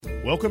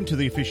Welcome to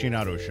the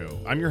Aficionado Show.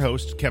 I'm your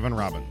host, Kevin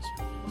Robbins.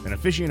 An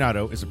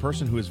aficionado is a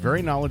person who is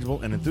very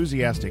knowledgeable and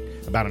enthusiastic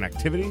about an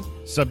activity,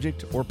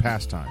 subject, or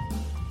pastime.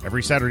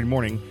 Every Saturday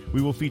morning,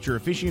 we will feature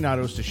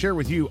aficionados to share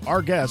with you,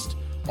 our guest,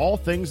 all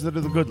things that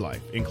are the good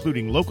life,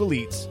 including local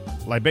eats,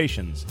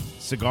 libations,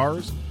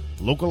 cigars,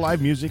 local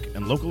live music,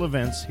 and local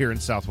events here in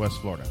Southwest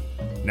Florida.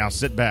 Now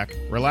sit back,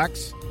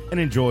 relax, and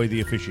enjoy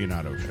the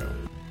Aficionado Show.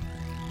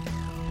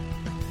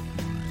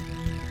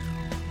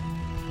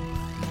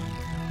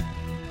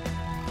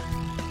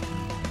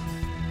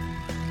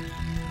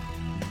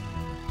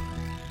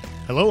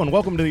 Hello and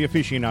welcome to the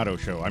Aficionado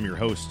Show. I'm your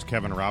host,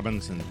 Kevin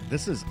Robbins, and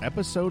this is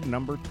episode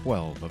number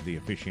 12 of the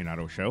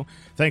Aficionado Show.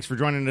 Thanks for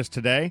joining us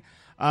today.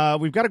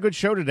 We've got a good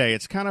show today.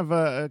 It's kind of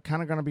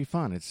going to be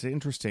fun. It's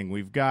interesting.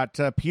 We've got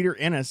Peter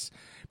Ennis.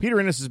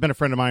 Peter Ennis has been a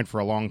friend of mine for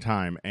a long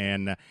time,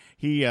 and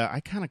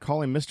I kind of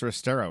call him Mr.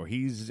 Estero.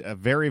 He's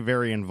very,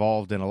 very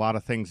involved in a lot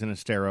of things in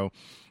Estero,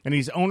 and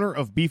he's owner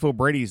of Beef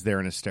O'Brady's there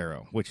in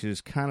Estero, which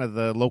is kind of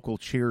the local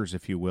Cheers,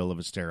 if you will, of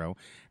Estero.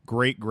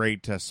 Great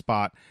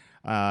spot.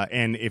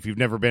 And if you've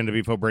never been to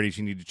Beef O'Brady's,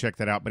 you need to check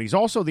that out. But he's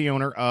also the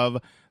owner of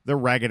the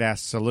Ragged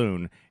Ass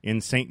Saloon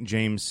in St.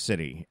 James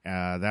City.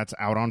 That's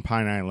out on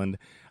Pine Island.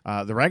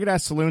 The Ragged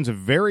Ass Saloon's a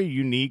very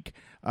unique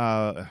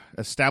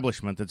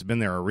establishment that's been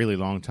there a really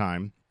long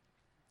time.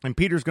 And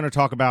Peter's going to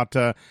talk about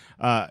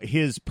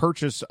his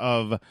purchase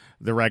of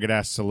the Ragged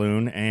Ass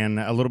Saloon and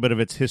a little bit of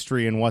its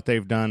history and what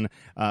they've done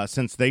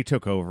since they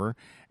took over.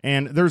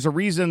 And there's a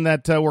reason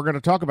that we're going to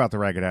talk about the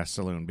Ragged Ass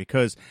Saloon,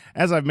 because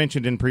as I've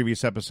mentioned in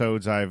previous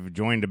episodes, I've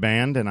joined a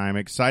band, and I'm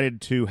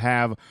excited to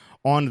have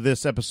on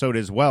this episode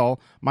as well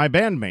my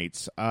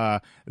bandmates.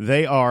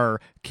 They are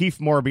Keith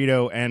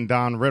Morabito and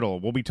Don Riddle.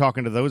 We'll be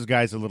talking to those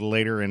guys a little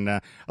later, and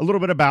a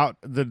little bit about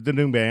the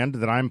new band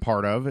that I'm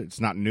part of.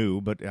 It's not new,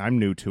 but I'm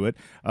new to it,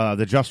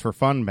 the Just for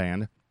Fun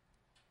band,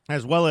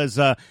 as well as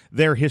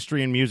their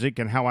history in music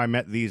and how I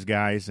met these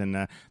guys.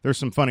 And there's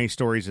some funny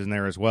stories in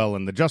there as well.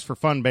 And the Just for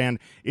Fun band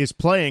is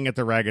playing at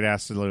the Ragged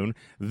Ass Saloon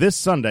this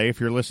Sunday, if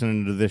you're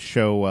listening to this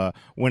show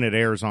when it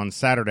airs on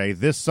Saturday,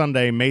 this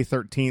Sunday, May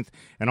 13th,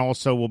 and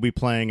also we'll be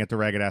playing at the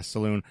Ragged Ass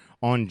Saloon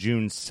on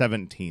June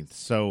 17th.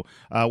 So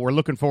we're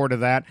looking forward to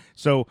that.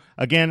 So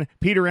again,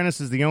 Peter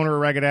Ennis is the owner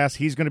of Ragged Ass.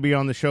 He's going to be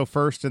on the show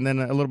first, and then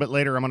a little bit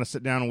later I'm going to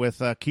sit down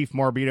with Keith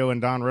Morabito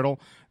and Don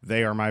Riddle.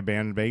 They are my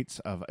bandmates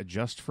of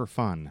Just for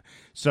Fun.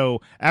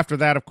 So after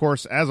that, of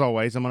course, as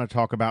always, I'm going to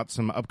talk about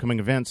some upcoming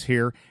events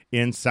here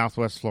in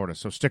Southwest Florida.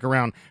 So stick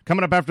around.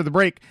 Coming up after the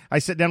break, I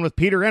sit down with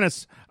Peter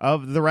Ennis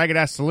of the Ragged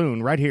Ass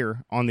Saloon right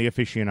here on the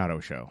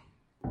Aficionado Show.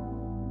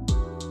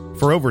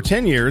 For over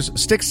 10 years,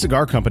 Styx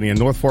Cigar Company in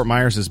North Fort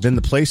Myers has been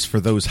the place for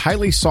those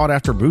highly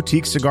sought-after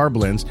boutique cigar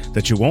blends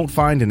that you won't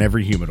find in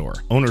every humidor.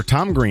 Owner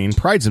Tom Green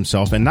prides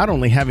himself in not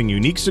only having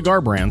unique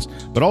cigar brands,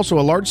 but also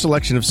a large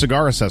selection of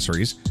cigar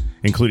accessories,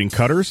 including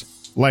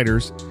cutters,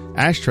 lighters,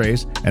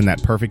 ashtrays, and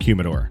that perfect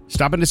humidor.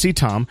 Stop in to see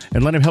Tom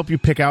and let him help you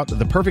pick out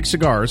the perfect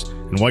cigars,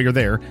 and while you're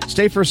there,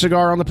 stay for a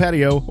cigar on the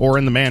patio or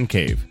in the man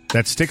cave.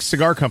 That's Styx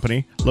Cigar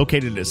Company,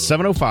 located at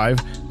 705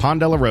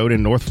 Pondella Road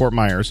in North Fort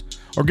Myers,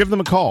 or give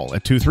them a call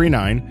at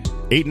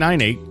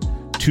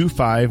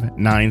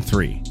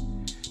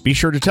 239-898-2593. Be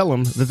sure to tell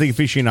them that the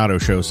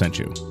Aficionado Show sent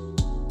you.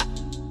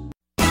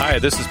 Hi,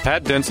 this is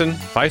Pat Denson,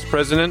 Vice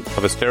President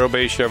of Estero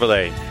Bay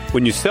Chevrolet.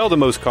 When you sell the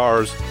most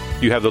cars,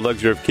 you have the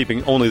luxury of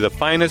keeping only the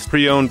finest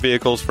pre-owned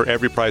vehicles for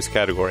every price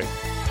category.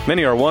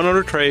 Many are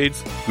one-owner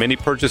trades, many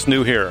purchase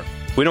new here.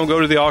 We don't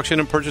go to the auction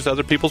and purchase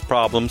other people's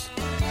problems.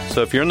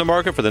 So if you're in the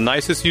market for the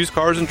nicest used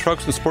cars and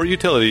trucks and sport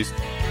utilities,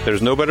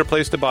 there's no better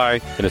place to buy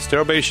than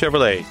Estero Bay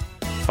Chevrolet.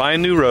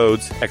 Find new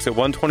roads, exit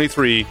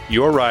 123,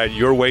 your ride,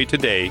 your way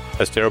today,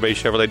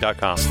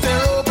 EsteroBayChevrolet.com.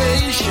 Estero Bay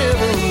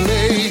Chevrolet.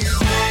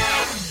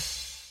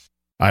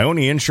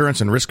 Ione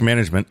Insurance and Risk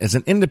Management is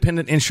an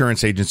independent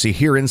insurance agency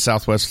here in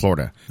Southwest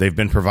Florida. They've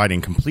been providing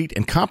complete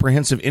and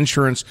comprehensive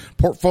insurance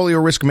portfolio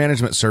risk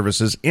management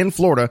services in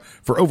Florida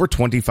for over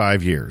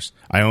 25 years.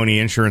 Ione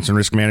Insurance and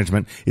Risk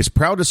Management is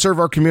proud to serve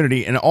our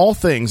community in all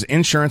things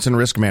insurance and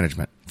risk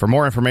management. For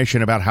more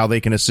information about how they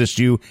can assist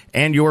you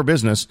and your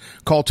business,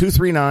 call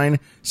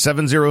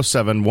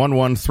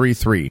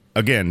 239-707-1133.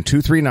 Again,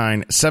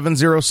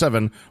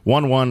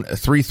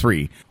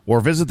 239-707-1133. Or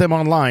visit them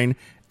online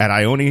at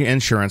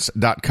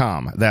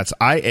IoneInsurance.com. That's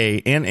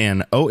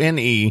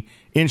IANNONE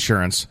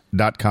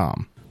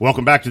Insurance.com.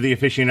 Welcome back to the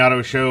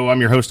Aficionado Show. I'm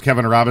your host,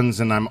 Kevin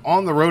Robbins, and I'm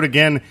on the road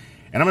again,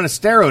 and I'm in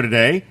Estero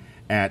today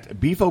at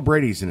Beef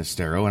O'Brady's in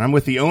Estero, and I'm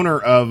with the owner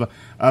of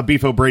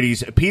Beef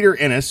O'Brady's, Peter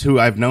Ennis, who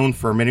I've known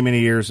for many, many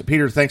years.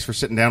 Peter, thanks for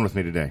sitting down with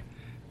me today.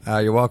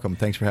 You're welcome.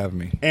 Thanks for having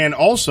me. And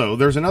also,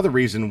 there's another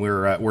reason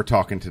we're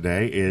talking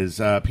today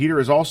is Peter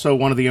is also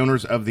one of the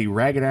owners of the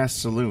Ragged Ass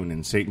Saloon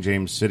in St.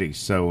 James City.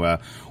 So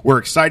we're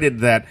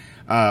excited that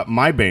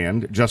my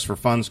band, Just for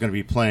Fun, is going to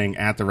be playing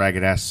at the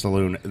Ragged Ass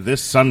Saloon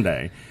this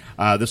Sunday.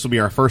 This will be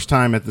our first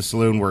time at the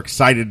saloon. We're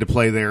excited to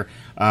play there.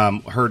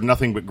 Heard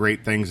nothing but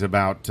great things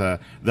about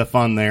the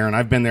fun there, and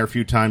I've been there a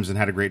few times and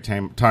had a great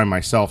time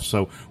myself.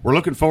 So we're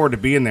looking forward to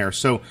being there.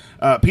 So,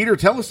 Peter,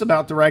 tell us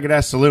about the Ragged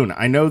Ass Saloon.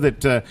 I know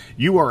that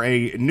you are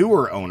a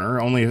newer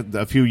owner, only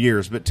a few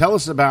years, but tell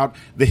us about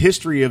the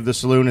history of the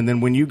saloon and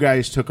then when you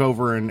guys took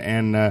over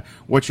and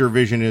what your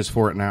vision is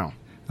for it now.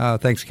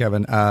 Thanks,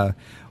 Kevin.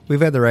 We've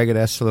had the Ragged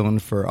Ass Saloon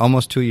for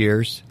almost 2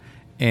 years.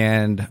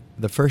 And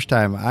the first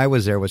time I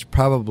was there was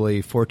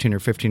probably 14 or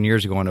 15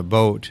 years ago on a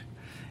boat,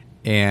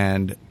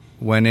 and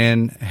went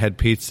in, had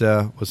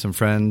pizza with some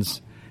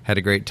friends, had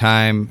a great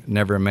time.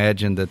 Never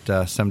imagined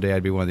that someday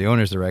I'd be one of the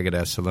owners of the Ragged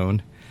Ass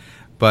Saloon.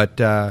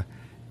 But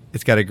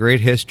it's got a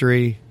great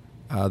history.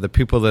 The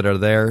people that are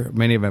there,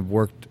 many of them have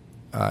worked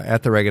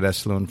at the Ragged Ass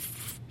Saloon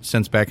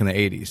since back in the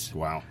 80s.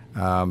 Wow.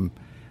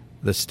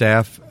 The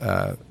staff,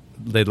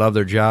 they love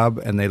their job,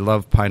 and they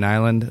love Pine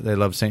Island. They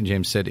love St.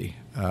 James City.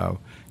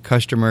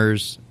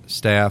 Customers,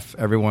 staff,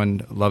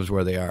 everyone loves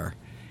where they are.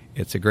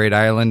 It's a great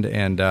island,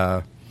 and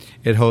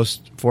it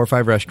hosts 4 or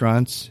 5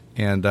 restaurants,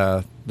 and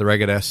the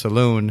Ragged Ass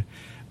Saloon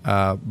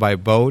by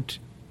boat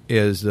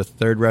is the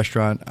 3rd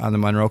restaurant on the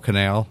Monroe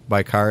Canal.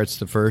 By car, it's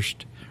the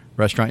first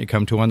restaurant you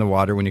come to on the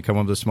water when you come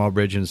over the small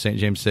bridge in St.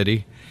 James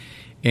City.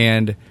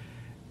 And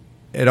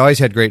it always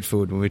had great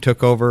food. When we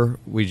took over,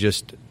 we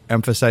just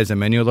emphasized the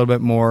menu a little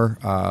bit more.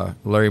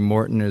 Larry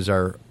Morton is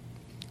our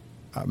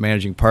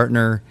managing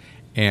partner,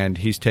 and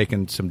he's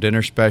taken some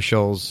dinner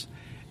specials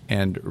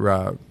and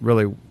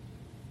really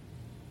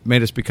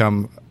made us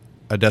become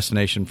a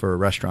destination for a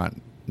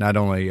restaurant. Not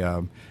only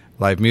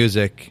live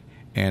music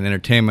and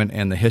entertainment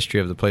and the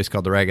history of the place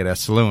called the Ragged Ass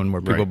Saloon,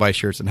 where people buy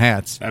shirts and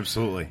hats.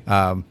 Absolutely.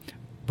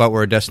 But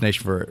we're a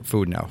destination for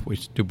food now. We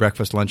do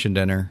breakfast, lunch, and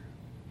dinner.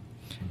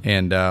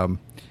 And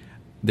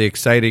the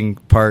exciting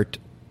part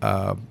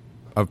of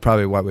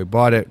probably why we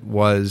bought it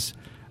was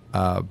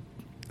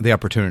the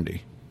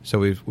opportunity. So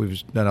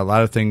we've done a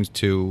lot of things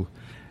to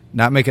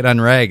not make it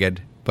unragged,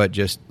 but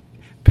just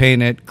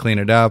paint it, clean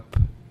it up,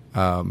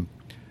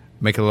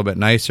 make it a little bit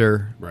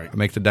nicer,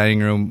 make the dining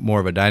room more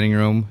of a dining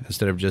room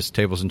instead of just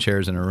tables and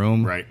chairs in a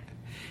room. Right.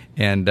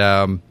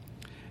 And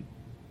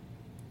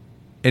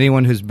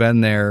anyone who's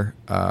been there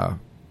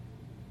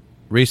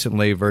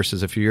recently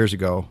versus a few years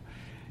ago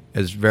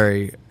is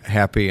very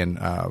happy and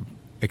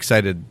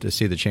excited to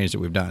see the change that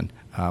we've done.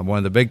 One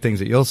of the big things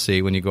that you'll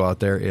see when you go out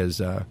there is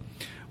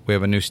we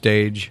have a new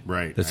stage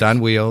that's on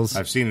wheels.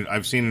 I've seen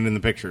it in the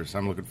pictures.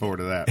 I'm looking forward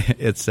to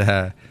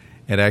that.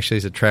 It actually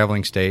is a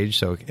traveling stage,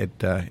 so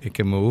it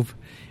can move,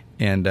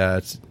 and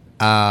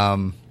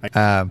so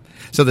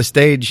the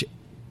stage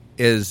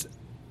is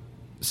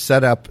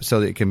set up so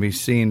that it can be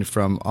seen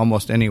from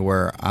almost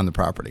anywhere on the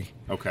property.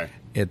 Okay.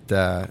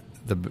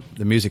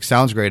 The music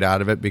sounds great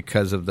out of it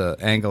because of the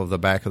angle of the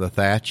back of the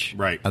thatch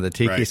of the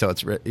tiki, so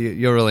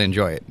you'll really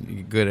enjoy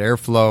it. Good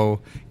airflow,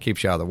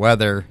 keeps you out of the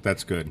weather.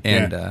 That's good.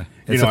 And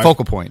it's a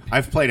focal point.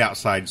 I've played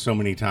outside so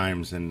many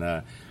times, and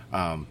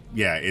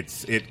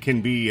it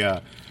can be.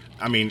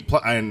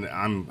 And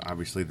I'm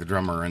obviously the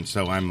drummer, and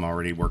so I'm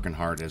already working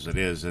hard as it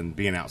is, and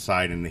being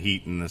outside in the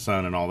heat and the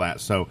sun and all that.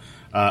 So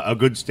a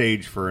good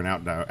stage for an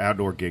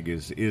outdoor gig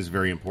is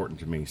very important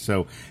to me.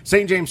 So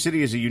St. James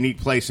City is a unique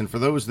place, and for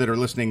those that are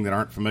listening that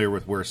aren't familiar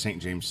with where St.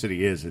 James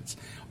City is, it's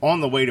on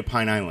the way to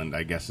Pine Island,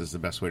 I guess is the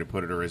best way to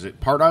put it, or is it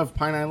part of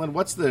Pine Island?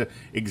 What's the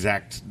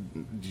exact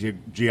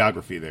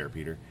geography there,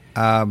 Peter?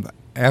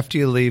 After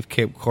you leave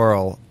Cape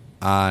Coral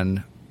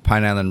on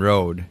Pine Island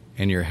Road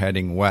and you're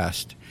heading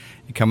west,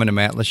 you come into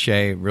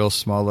Matlacha, real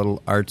small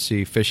little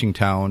artsy fishing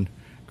town,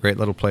 great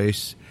little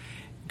place.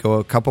 Go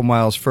a couple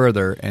miles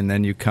further, and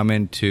then you come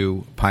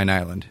into Pine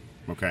Island.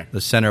 Okay. The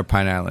center of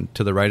Pine Island.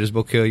 To the right is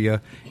Bokeelia.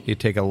 You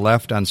take a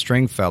left on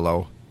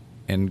Stringfellow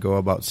and go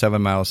about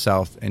 7 miles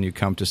south, and you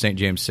come to St.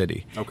 James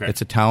City. Okay.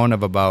 It's a town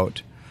of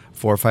about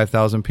 4,000 or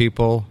 5,000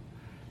 people.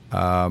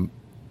 From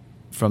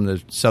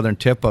the southern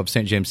tip of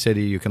St. James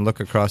City, you can look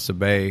across the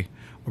bay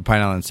or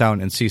Pine Island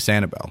Sound and see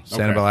Sanibel.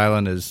 Sanibel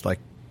Island is like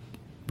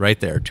right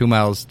there, 2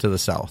 miles to the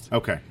south.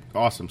 Okay,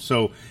 awesome.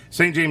 So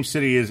St. James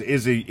City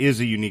is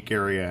a unique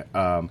area.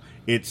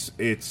 It's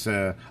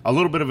a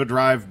little bit of a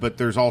drive, but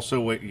there's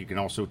also you can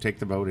also take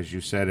the boat, as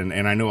you said,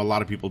 and I know a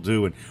lot of people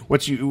do. And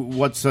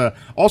what's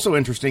also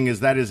interesting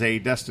is that is a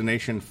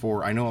destination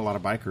for, I know a lot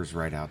of bikers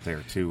ride out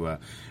there too.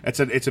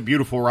 It's a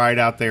beautiful ride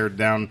out there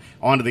down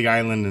onto the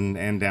island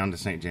and down to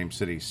St. James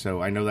City.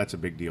 So I know that's a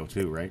big deal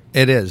too, right?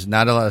 It is.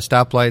 Not a lot of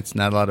stoplights,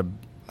 not a lot of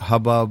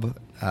hubbub.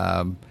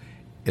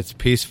 It's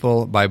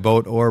peaceful by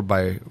boat or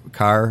by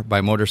car,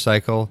 by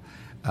motorcycle.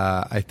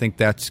 I think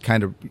that's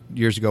kind of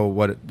years ago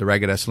what the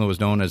Ragged Ass Saloon was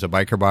known as, a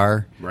biker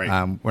bar.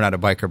 Right. We're not a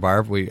biker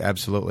bar. We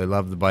absolutely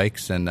love the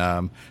bikes, and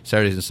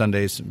Saturdays and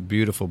Sundays,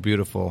 beautiful,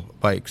 beautiful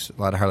bikes.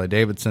 A lot of Harley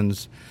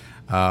Davidsons,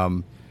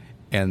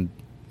 and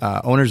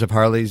owners of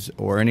Harleys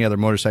or any other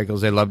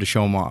motorcycles, they love to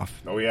show them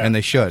off. Oh yeah, and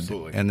they should.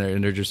 Absolutely. And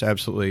they're just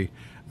absolutely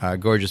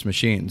gorgeous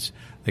machines.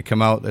 They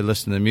come out, they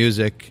listen to the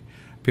music.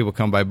 people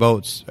come by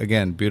boats.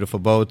 Again, beautiful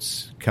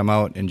boats, come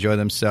out, enjoy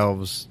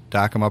themselves,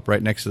 dock them up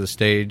right next to the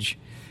stage.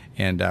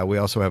 And we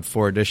also have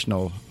 4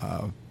 additional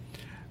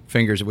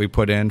fingers that we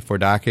put in for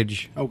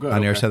dockage Oh, good. on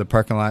the other Okay. side of the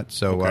parking lot.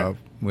 So Okay.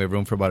 we have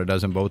room for about a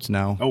dozen boats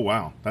now. Oh,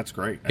 wow. That's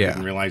great. I Yeah.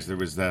 didn't realize there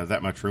was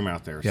that much room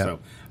out there. Yeah. So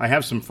I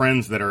have some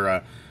friends that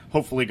are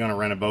hopefully going to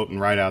rent a boat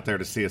and ride out there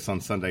to see us on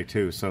Sunday,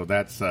 too. So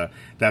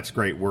that's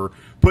great. We're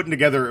putting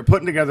together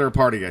a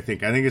party, I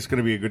think. I think it's going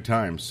to be a good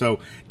time. So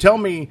tell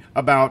me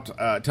about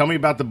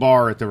the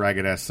bar at the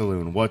Ragged Ass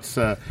Saloon. What's,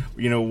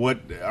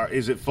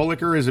 is it full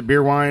liquor? Is it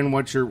beer wine?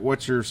 What's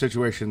your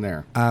situation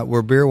there?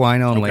 We're beer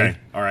wine only. Okay.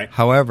 All right.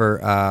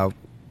 However,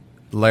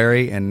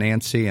 Larry and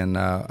Nancy and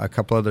a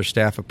couple other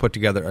staff have put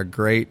together a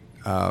great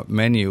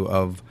menu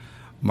of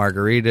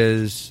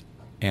margaritas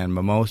and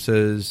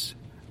mimosas,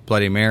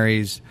 Bloody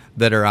Marys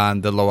that are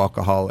on the low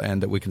alcohol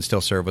end that we can still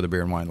serve with a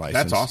beer and wine license.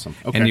 That's awesome.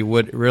 Okay. And you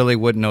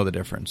wouldn't know the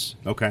difference.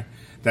 Okay.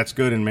 That's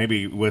good, and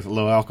maybe with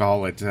low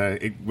alcohol, with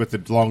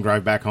the long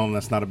drive back home,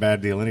 that's not a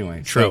bad deal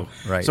anyway. True,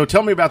 So, right. So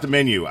tell me about the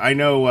menu. I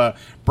know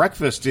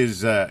breakfast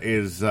is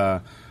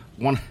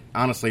one,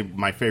 honestly,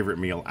 my favorite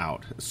meal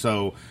out.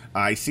 So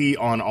I see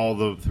on all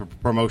the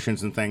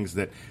promotions and things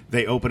that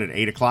they open at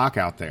 8 o'clock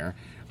out there.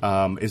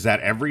 Is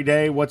that every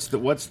day? What's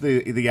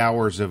the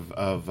hours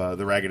of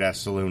the Ragged Ass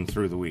Saloon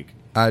through the week?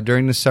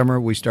 During the summer,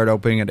 we start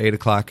opening at 8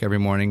 o'clock every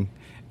morning,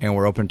 and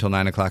we're open until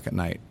 9 o'clock at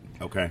night.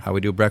 Okay. We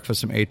do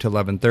breakfast from 8 to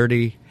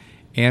 11:30,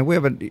 and we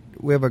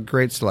have a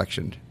great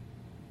selection.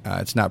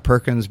 It's not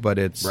Perkins, but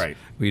it's Right.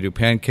 We do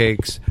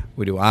pancakes,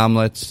 we do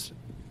omelets,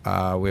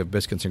 we have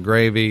biscuits and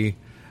gravy,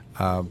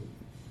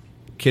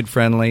 kid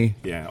friendly.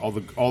 Yeah, all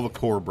the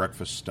core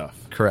breakfast stuff.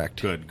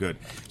 Correct. Good.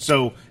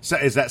 So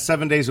is that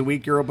 7 days a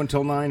week? You're open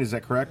till 9? Is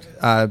that correct?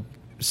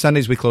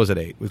 Sundays we close at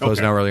 8. We close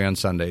Okay. an hour early on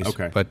Sundays.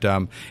 Okay. But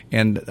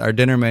and our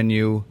dinner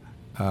menu,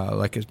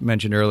 like I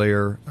mentioned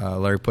earlier,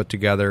 Larry put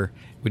together.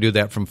 We do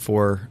that from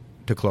 4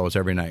 to close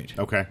every night.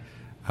 Okay.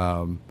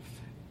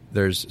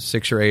 There's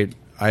 6 or 8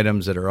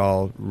 items that are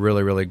all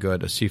really, really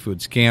good. A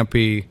seafood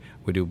scampi.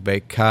 We do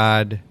baked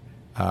cod,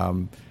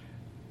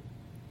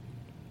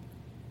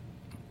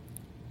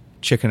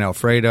 chicken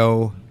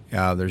Alfredo.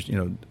 There's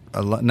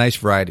a nice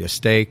variety of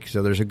steak.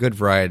 So there's a good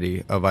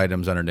variety of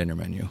items on our dinner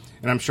menu.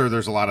 And I'm sure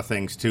there's a lot of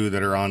things too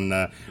that are on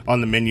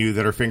the menu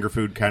that are finger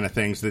food kind of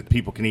things that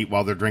people can eat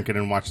while they're drinking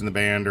and watching the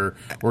band or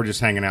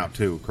just hanging out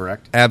too.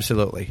 Correct?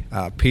 Absolutely.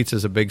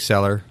 Pizza's a big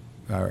seller.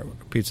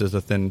 Pizza's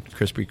a thin,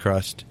 crispy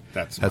crust.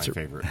 That's my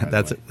favorite, by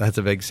the way. That's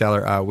a big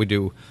seller. We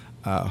do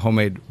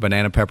homemade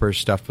banana peppers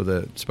stuffed with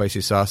a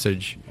spicy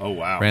sausage. Oh,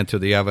 wow. Ran through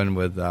the oven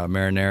with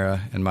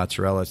marinara and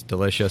mozzarella. It's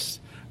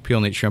delicious. Peel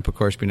and eat shrimp, of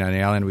course, being on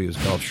the island. We use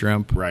Gulf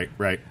shrimp. Right.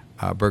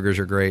 Burgers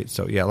are great.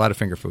 So, yeah, a lot of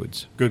finger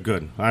foods.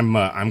 Good. I'm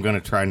going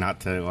to try not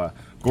to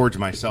gorge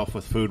myself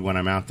with food when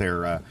I'm out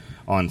there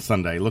on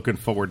Sunday. Looking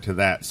forward to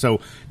that. So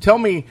tell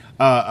me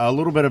a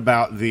little bit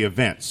about the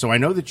event. So I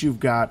know that you've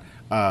got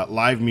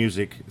live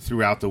music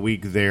throughout the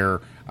week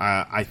there.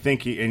 I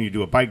think, and you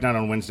do a bike night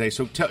on Wednesday.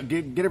 So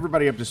get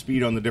everybody up to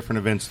speed on the different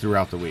events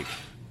throughout the week.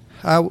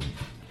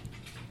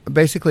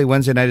 Basically,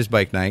 Wednesday night is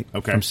bike night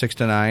Okay. from 6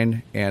 to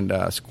 9. And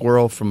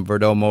Squirrel from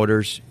Verdot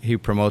Motors, he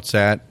promotes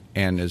that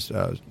and is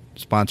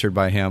sponsored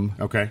by him.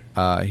 Okay.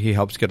 He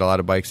helps get a lot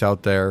of bikes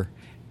out there.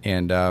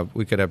 And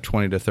we could have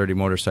 20 to 30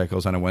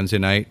 motorcycles on a Wednesday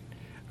night.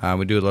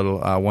 We do a little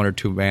 1 or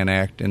 2 band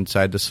act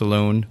inside the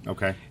saloon.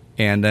 Okay.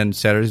 And then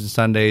Saturdays and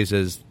Sundays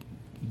is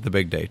the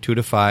big day, 2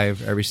 to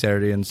 5 every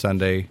Saturday and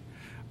Sunday,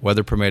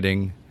 weather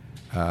permitting.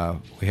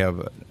 We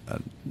have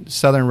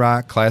Southern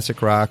rock,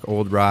 classic rock,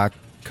 old rock,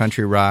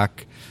 country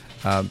rock,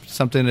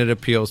 something that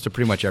appeals to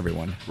pretty much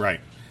everyone.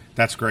 Right.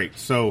 That's great.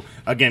 So,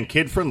 again,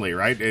 kid-friendly,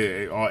 right?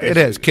 It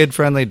is.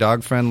 Kid-friendly,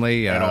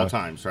 dog-friendly. At all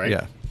times, right?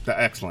 Yeah.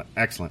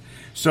 Excellent.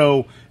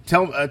 So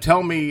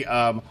tell me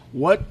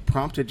what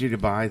prompted you to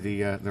buy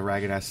the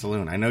Ragged Ass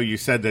Saloon? I know you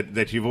said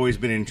that you've always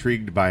been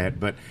intrigued by it,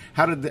 but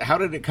how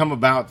did it come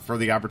about for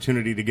the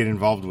opportunity to get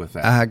involved with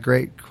that?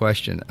 Great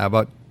question.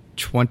 About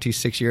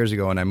 26 years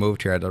ago when I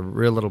moved here, I had a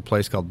real little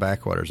place called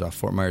Backwaters off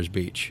Fort Myers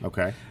Beach.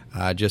 Okay.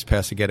 Just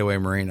past the Getaway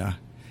Marina.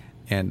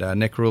 And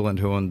Nick Ruland,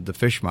 who owned the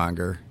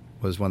Fishmonger,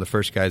 was one of the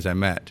first guys I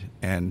met.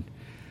 And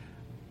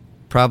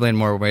probably in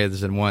more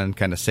ways than one,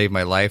 kind of saved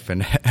my life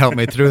and helped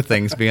me through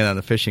things being on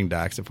the fishing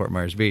docks at Fort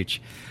Myers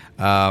Beach.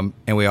 And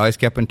we always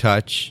kept in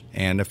touch.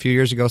 And a few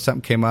years ago,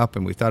 something came up,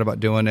 and we thought about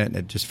doing it, and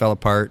it just fell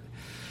apart.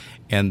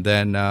 And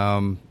then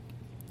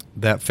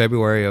that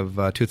February of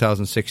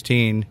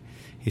 2016,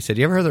 he said,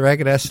 "You ever heard of the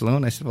Ragged Ass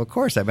Saloon?" I said, "Well, of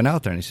course, I've been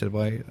out there." And he said,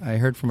 "Well, I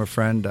heard from a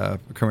friend, a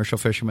commercial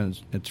fisherman,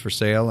 it's for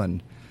sale,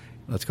 and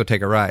let's go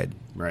take a ride."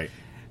 Right.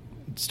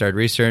 Started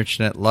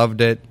researching it,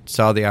 loved it,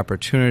 saw the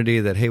opportunity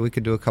that, hey, we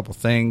could do a couple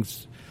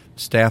things.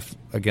 Staff,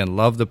 again,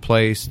 loved the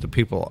place. The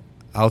people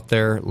out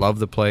there loved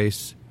the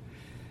place.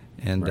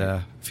 And Right.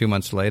 a few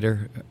months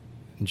later,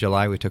 in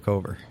July, we took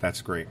over.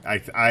 That's great.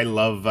 I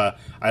love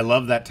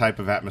that type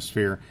of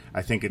atmosphere.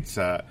 I think it's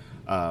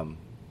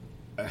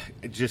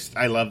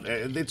I love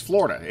it's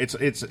Florida. It's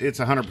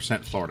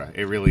 100% Florida.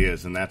 It really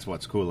is, and that's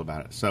what's cool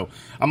about it. So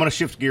I'm going to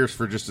shift gears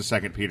for just a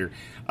second, Peter.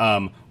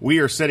 We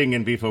are sitting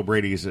in Beef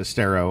O'Brady's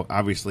Estero.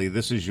 Obviously,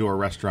 this is your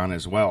restaurant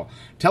as well.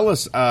 Tell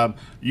us,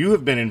 you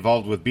have been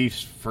involved with beef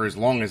for as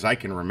long as I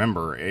can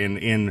remember,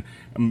 in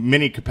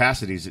many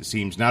capacities. It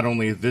seems, not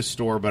only this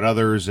store but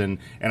others, and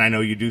I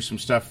know you do some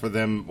stuff for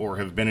them or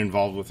have been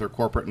involved with their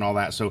corporate and all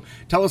that. So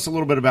tell us a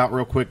little bit about,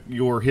 real quick,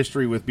 your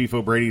history with Beef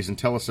O'Brady's, and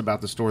tell us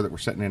about the store that we're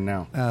sitting in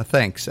now.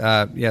 Thanks.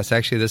 Yes,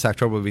 actually, this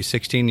October will be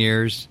 16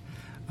 years.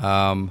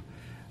 No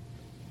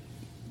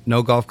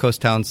Gulf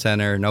Coast Town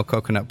Center, no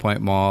Coconut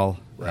Point Mall.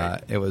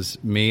 Right. It was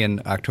me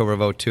in October of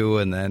 2002,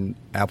 and then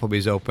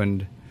Applebee's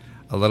opened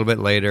a little bit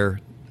later.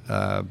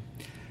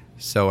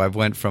 So I've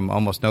went from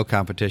almost no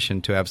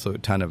competition to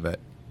absolute ton of it.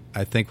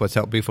 I think what's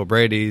helped Beef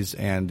O'Brady's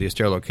and the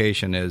Estero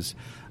location is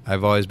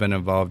I've always been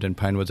involved in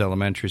Pine Woods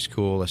Elementary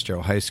School,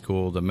 Estero High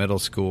School, the middle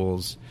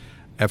schools,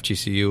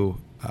 FGCU,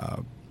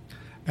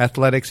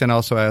 athletics, and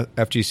also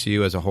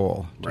FGCU as a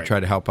whole to try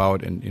to help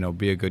out and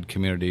be a good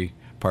community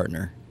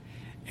partner.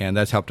 And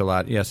that's helped a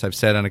lot. Yes, I've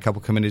sat on a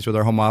couple committees with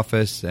our home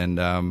office,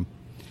 and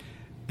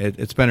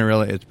it's been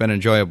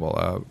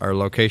enjoyable. Our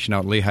location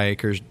out in Lehigh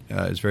Acres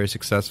is very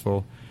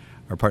successful.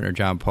 Our partner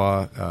John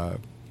Paw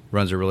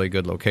runs a really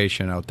good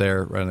location out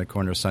there, right on the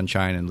corner of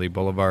Sunshine and Lee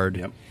Boulevard.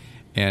 Yep.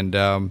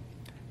 And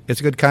it's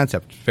a good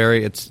concept.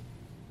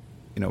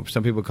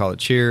 Some people call it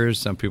Cheers.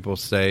 Some people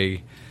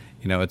say,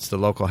 it's the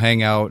local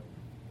hangout.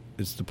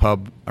 It's the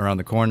pub around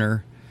the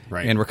corner.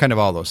 Right. And we're kind of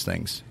all those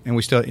things. And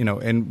we still,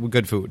 and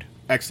good food.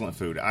 Excellent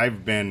food.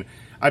 I've been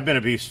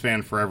a Beefs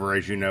fan forever,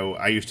 as you know.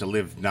 I used to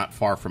live not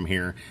far from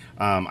here.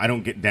 I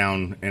don't get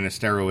down in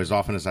Estero as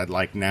often as I'd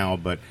like now,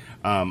 but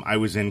I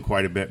was in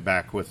quite a bit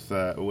back with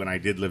when I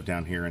did live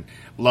down here, and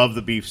love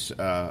the Beefs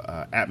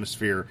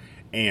atmosphere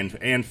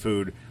and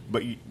food.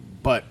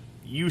 But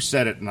you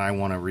said it, and I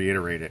want to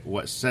reiterate it.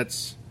 What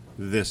sets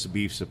this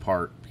Beefs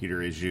apart,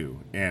 Peter, is you,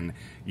 and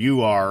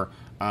you are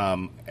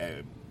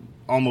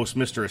almost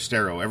Mr.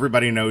 Estero.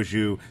 Everybody knows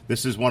you.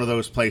 This is one of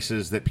those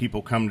places that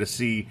people come to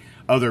see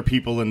other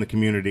people in the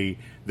community.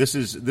 This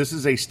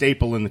is a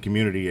staple in the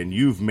community, and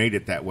you've made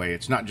it that way.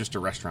 It's not just a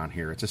restaurant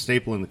here. It's a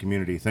staple in the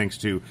community thanks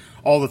to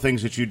all the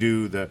things that you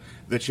do, the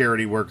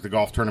charity work, the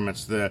golf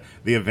tournaments, the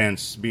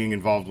events, being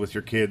involved with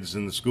your kids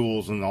and the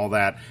schools and all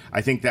that.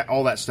 I think that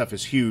all that stuff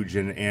is huge,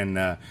 and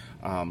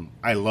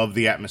I love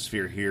the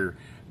atmosphere here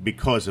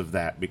because of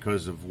that,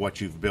 because of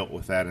what you've built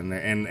with that.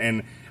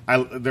 And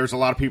there's a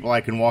lot of people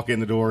I can walk in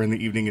the door in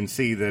the evening and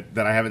see that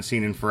I haven't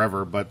seen in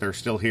forever, but they're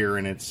still here,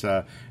 and it's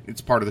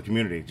part of the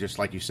community, just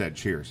like you said.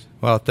 Cheers.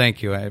 Well,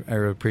 thank you. I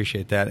really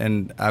appreciate that.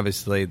 And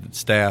obviously the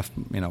staff,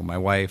 my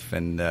wife,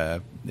 and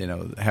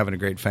having a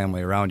great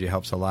family around you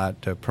helps a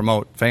lot to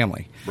promote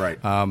family. Right.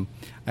 I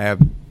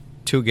have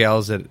two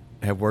gals that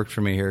have worked for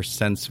me here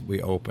since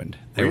we opened.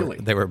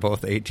 They were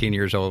both 18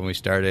 years old when we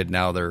started.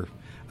 Now they're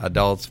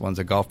adults. One's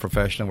a golf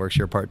professional, works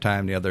here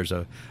part-time. The other's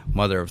a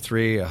mother of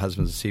three. A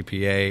husband's a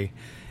CPA.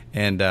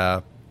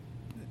 And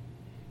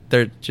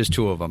they're just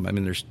two of them. I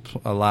mean, there's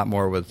a lot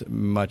more with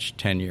much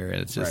tenure.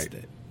 And it's just,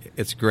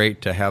 it's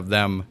great to have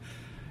them,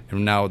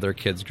 and now their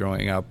kids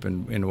growing up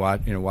and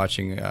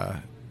watching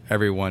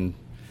everyone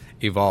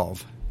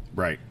evolve.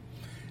 Right.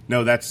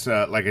 No, that's,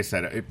 like I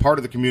said, a part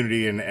of the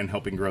community and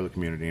helping grow the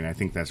community, and I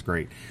think that's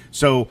great.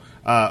 So,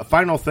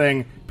 final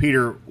thing,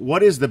 Peter,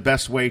 what is the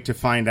best way to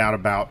find out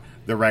about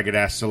the Ragged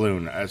Ass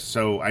Saloon?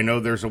 So I know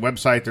there's a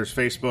website, there's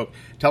Facebook.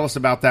 Tell us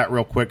about that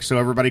real quick so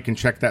everybody can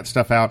check that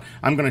stuff out.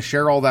 I'm going to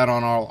share all that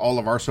on all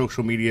of our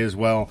social media as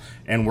well,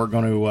 and we're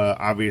going to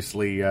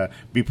obviously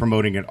be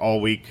promoting it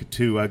all week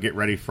to get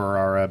ready for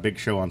our big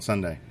show on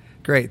Sunday.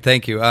 Great,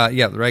 thank you.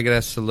 The Ragged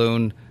Ass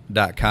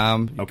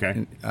Saloon.com.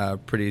 Okay.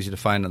 Pretty easy to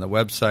find on the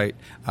website.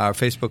 Our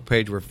Facebook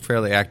page, we're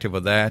fairly active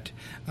with that.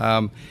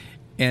 And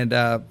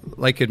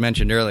like you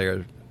mentioned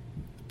earlier,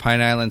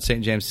 Pine Island,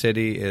 St. James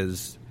City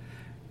is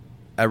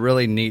a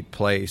really neat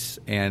place,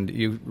 and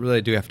you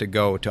really do have to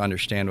go to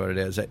understand what it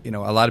is. A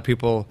lot of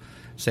people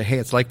say, hey,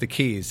 it's like the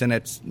Keys, and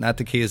it's not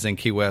the Keys in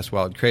Key West,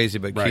 Wild Crazy,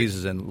 but Keys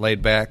is in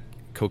laid back,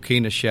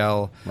 coquina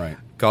shell. Right.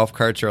 Golf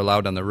carts are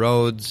allowed on the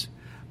roads.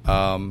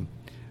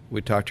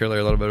 We talked earlier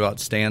a little bit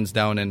about stands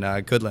down in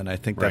Goodland. I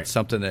think that's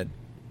something that,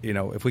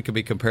 if we could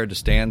be compared to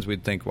stands,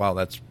 we'd think, wow,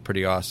 that's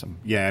pretty awesome.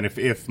 Yeah, and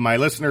if my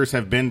listeners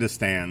have been to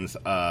stands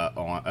it's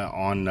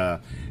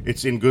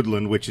in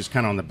Goodland, which is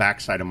kind of on the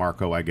backside of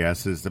Marco, I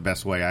guess, is the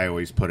best way I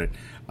always put it.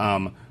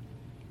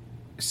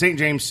 St.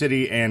 James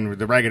City and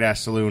the Ragged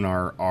Ass Saloon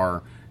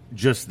are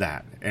just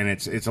that, and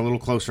it's a little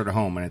closer to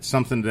home, and it's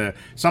something to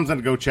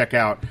go check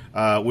out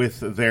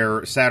with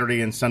their Saturday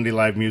and Sunday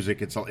live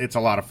music. It's a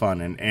lot of fun,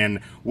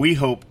 and we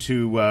hope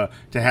to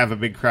have a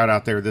big crowd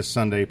out there this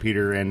Sunday,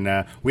 Peter.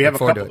 And we have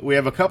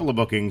a couple of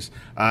bookings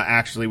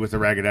actually with the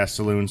Ragged Ass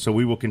Saloon, so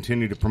we will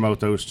continue to promote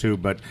those too.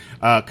 But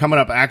coming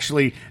up,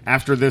 actually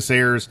after this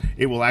airs,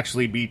 it will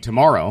actually be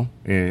tomorrow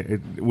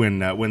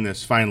when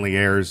this finally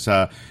airs.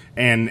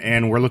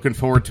 And we're looking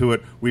forward to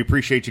it. We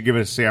appreciate you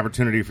giving us the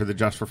opportunity for the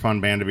Just for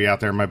Fun band to be out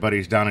there. My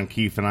buddies Don and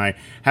Keith and I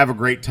have a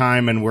great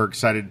time, and we're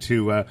excited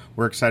to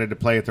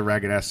play at the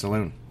Ragged Ass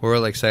Saloon. We're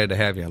really excited to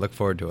have you. I look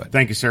forward to it.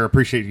 Thank you, sir.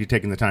 Appreciate you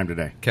taking the time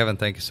today. Kevin,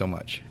 thank you so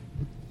much.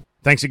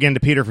 Thanks again to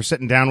Peter for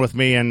sitting down with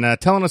me and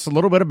telling us a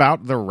little bit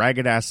about the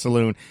Ragged Ass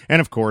Saloon and,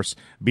 of course,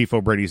 Beef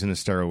O'Brady's in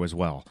Estero as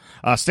well.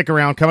 Stick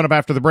around. Coming up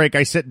after the break,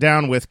 I sit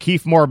down with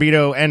Keith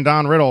Morabito and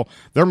Don Riddle.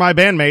 They're my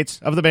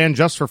bandmates of the band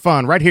Just for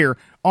Fun right here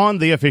on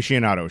The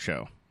Aficionado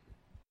Show.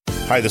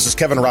 Hi, this is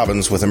Kevin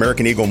Robbins with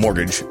American Eagle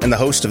Mortgage and the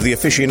host of The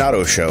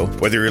Aficionado Show.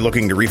 Whether you're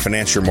looking to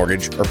refinance your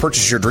mortgage or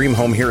purchase your dream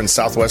home here in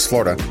Southwest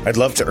Florida, I'd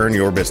love to earn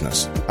your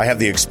business. I have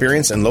the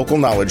experience and local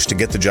knowledge to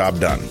get the job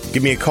done.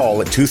 Give me a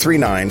call at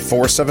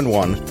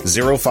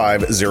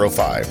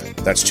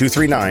 239-471-0505. That's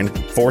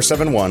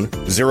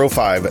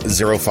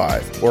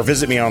 239-471-0505. Or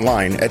visit me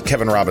online at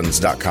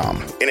kevinrobbins.com.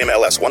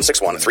 NMLS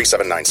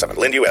 1613797.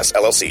 Lind US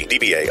LLC.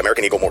 DBA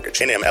American Eagle Mortgage.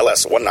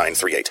 NMLS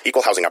 1938.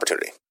 Equal housing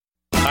opportunity.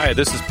 Hi,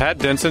 this is Pat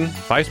Denson,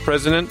 Vice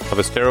President of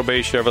Estero Bay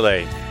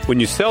Chevrolet. When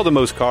you sell the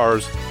most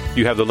cars,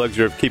 you have the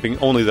luxury of keeping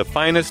only the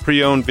finest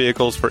pre-owned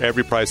vehicles for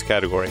every price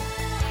category.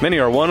 Many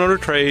are one-owner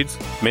trades,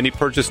 many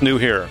purchase new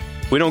here.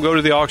 We don't go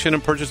to the auction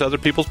and purchase other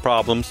people's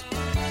problems.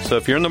 So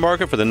if you're in the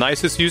market for the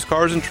nicest used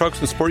cars and trucks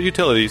and sport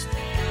utilities,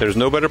 there's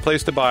no better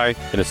place to buy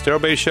than Estero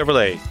Bay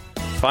Chevrolet.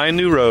 Find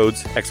new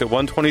roads, exit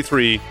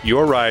 123,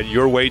 your ride,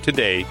 your way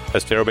today,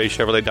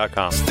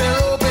 EsteroBayChevrolet.com.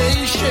 Estero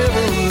Bay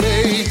Chevrolet.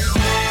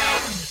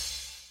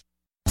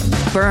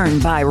 Burn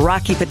by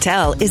Rocky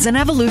Patel is an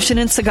evolution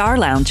in cigar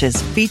lounges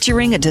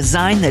featuring a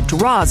design that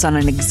draws on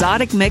an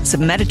exotic mix of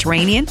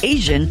Mediterranean,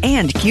 Asian,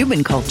 and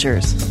Cuban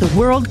cultures. The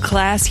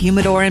world-class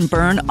humidor in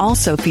Burn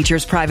also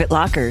features private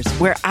lockers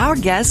where our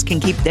guests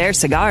can keep their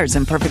cigars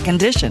in perfect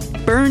condition.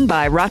 Burn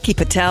by Rocky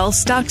Patel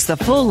stocks the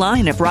full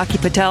line of Rocky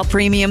Patel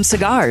premium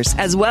cigars,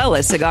 as well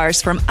as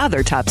cigars from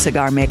other top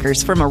cigar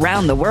makers from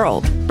around the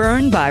world.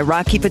 Burn by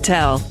Rocky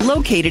Patel,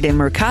 located in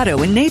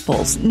Mercado in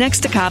Naples,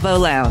 next to Cabo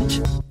Lounge.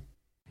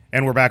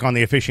 And we're back on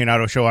the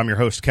Aficionado Show. I'm your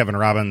host, Kevin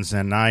Robbins,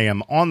 and I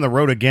am on the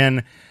road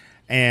again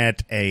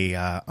at a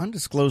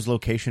undisclosed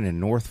location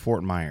in North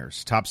Fort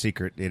Myers. Top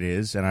secret it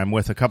is, and I'm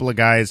with a couple of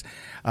guys,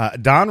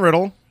 Don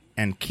Riddle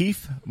and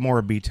Keith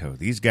Morabito.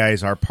 These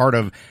guys are part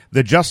of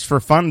the Just for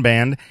Fun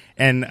band,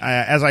 and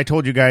as I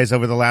told you guys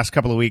over the last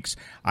couple of weeks,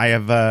 I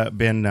have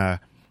been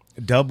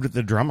dubbed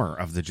the drummer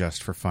of the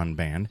Just for Fun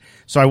band.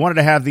 So I wanted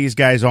to have these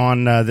guys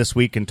on this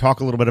week and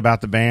talk a little bit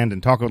about the band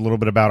and talk a little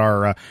bit about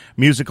our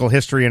musical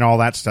history and all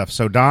that stuff.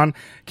 So Don,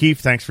 Keith,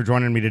 thanks for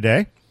joining me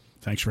today.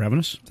 Thanks for having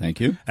us. Thank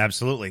you.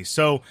 Absolutely.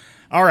 So,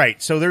 all right.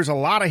 So there's a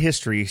lot of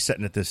history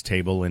sitting at this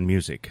table in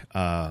music,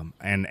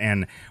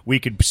 and we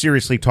could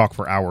seriously talk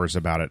for hours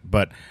about it.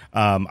 But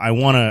I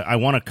want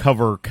to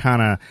cover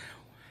kind of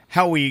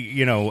how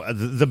we,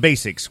 the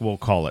basics, we'll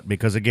call it,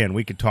 because, again,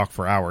 we could talk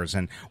for hours.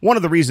 And one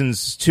of the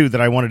reasons, too,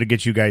 that I wanted to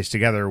get you guys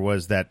together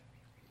was that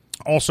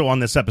also on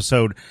this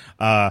episode,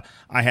 I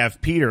have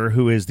Peter,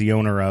 who is the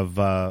owner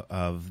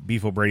of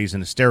Beef O'Brady's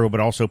in Estero, but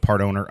also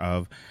part owner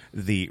of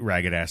the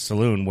Ragged Ass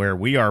Saloon, where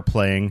we are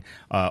playing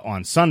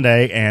on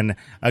Sunday and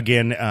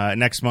again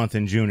next month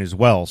in June as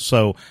well.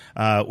 So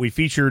we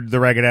featured the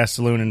Ragged Ass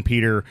Saloon and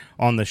Peter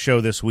on the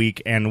show this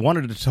week, and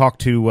wanted to talk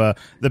to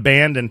the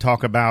band and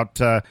talk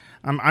about.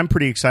 I'm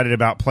pretty excited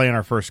about playing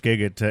our first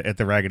gig at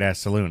the Ragged Ass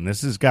Saloon.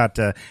 This has got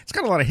it's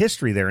got a lot of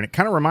history there, and it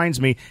kind of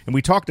reminds me. And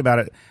we talked about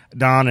it,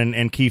 Don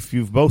and Keith.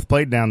 You've both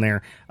played down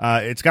there.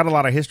 It's got a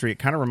lot of history. It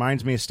kind of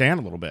reminds me of Stan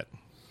a little bit.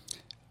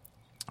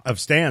 Of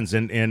Stan's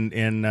in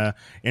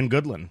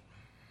Goodland.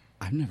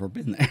 I've never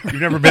been there.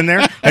 You've never been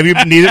there? Have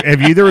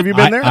either of you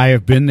been there? I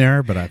have been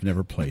there, but I've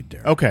never played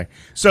there. Okay,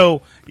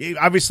 so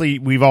obviously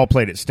we've all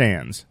played at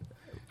Stan's.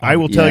 I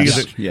will tell you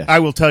that yes. I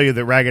will tell you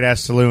that Ragged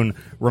Ass Saloon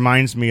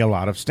reminds me a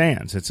lot of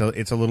Stan's. It's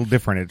a little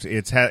different.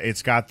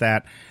 It's got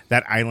that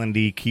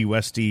islandy, Key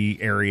Westy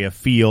area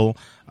feel,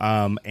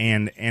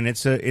 and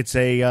it's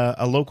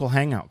a local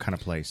hangout kind of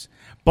place,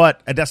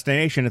 but a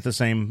destination at the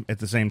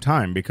same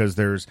time,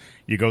 because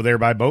you go there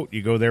by boat,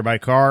 you go there by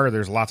car.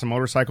 There's lots of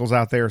motorcycles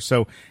out there,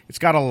 so it's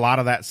got a lot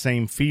of that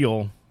same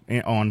feel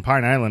on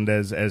Pine Island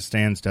as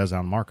Stan's does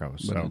on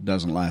Marcos. But so it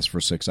doesn't last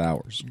for 6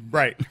 hours.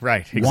 Right,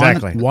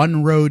 exactly.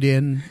 One road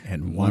in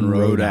and one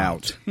road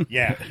out.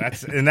 Yeah,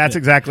 that's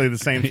exactly the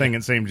same thing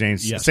in St.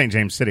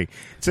 James City.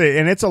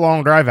 It's a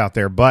long drive out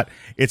there, but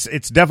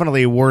it's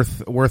definitely worth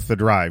the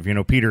drive.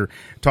 Peter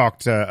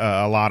talked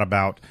a lot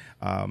about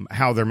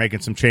how they're making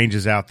some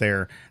changes out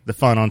there, the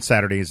fun on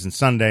Saturdays and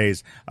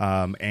Sundays,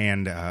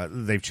 and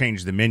they've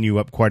changed the menu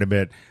up quite a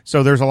bit.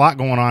 So there's a lot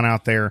going on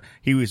out there.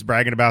 He was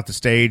bragging about the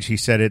stage. He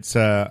said it's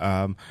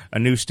a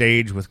new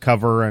stage with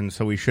cover, and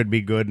so we should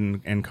be good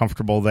and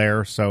comfortable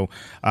there. So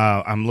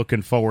I'm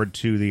looking forward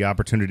to the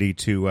opportunity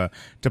to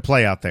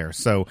play out there.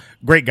 So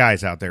great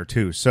guys out there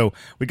too. So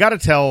we got to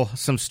tell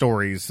some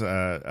stories,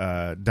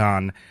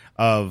 Don,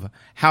 of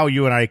how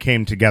you and I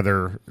came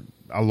together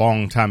a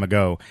long time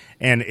ago,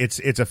 and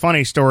it's a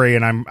funny story,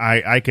 and I'm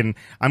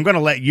going to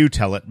let you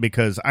tell it,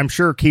 because I'm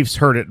sure Keith's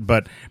heard it,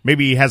 but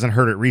maybe he hasn't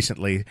heard it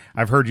recently.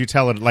 I've heard you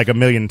tell it like a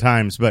million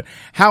times, but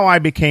how I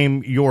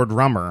became your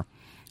drummer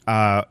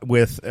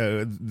with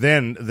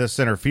then the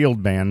center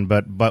field band,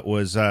 but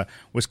was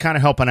kind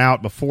of helping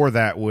out before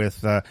that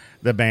with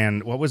the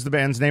band. What was the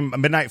band's name?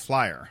 Midnight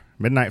Flyer.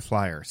 Midnight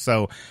Flyer.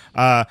 So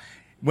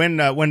when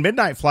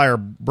Midnight Flyer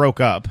broke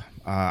up,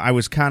 I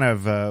was kind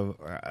of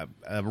a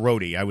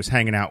roadie. I was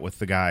hanging out with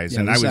the guys,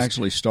 and this I was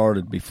actually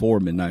started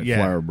before Midnight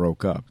Flyer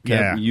broke up.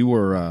 Yeah, you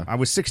were. I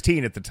was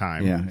 16 at the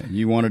time. Yeah,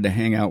 you wanted to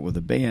hang out with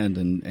the band,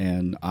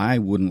 and I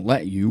wouldn't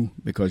let you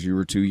because you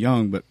were too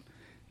young. But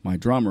my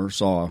drummer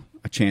saw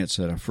a chance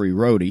at a free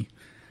roadie,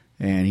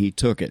 and he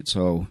took it.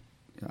 So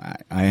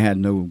I had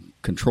no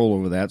control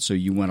over that. So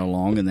you went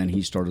along, and then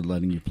he started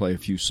letting you play a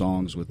few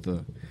songs with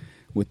the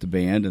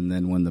band. And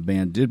then when the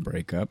band did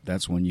break up,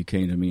 that's when you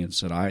came to me and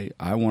said,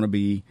 I want to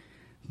be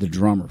the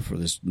drummer for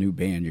this new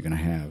band you're going to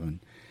have. And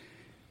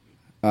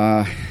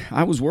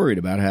I was worried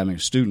about having a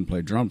student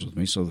play drums with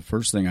me. So the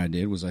first thing I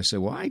did was I said,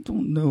 well, I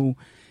don't know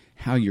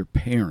how your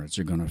parents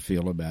are going to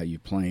feel about you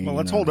playing. Well,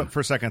 let's hold up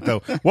for a second, though.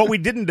 What we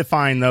didn't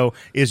define, though,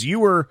 is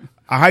you were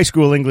a high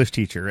school English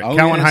teacher at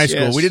Cowan High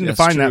School. Yes, we didn't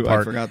define true. that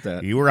part. I forgot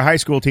that. You were a high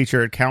school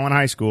teacher at Cowan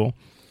High School,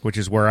 which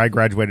is where I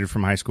graduated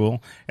from high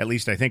school. At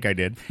least I think I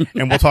did.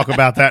 And we'll talk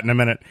about that in a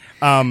minute.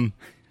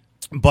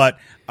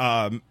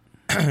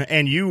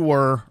 And you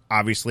were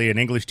obviously an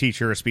English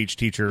teacher, a speech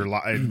teacher,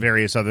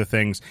 various other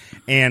things.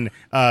 And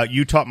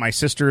you taught my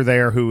sister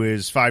there, who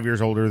is 5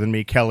 years older than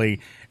me,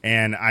 Kelly.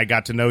 And I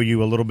got to know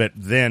you a little bit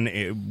then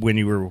when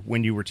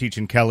you were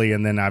teaching Kelly,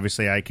 and then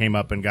obviously I came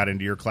up and got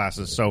into your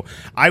classes. So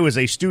I was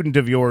a student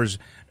of yours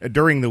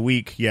during the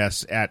week,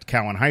 yes, at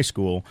Cowan High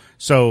School.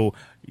 So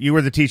you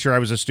were the teacher, I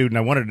was a student.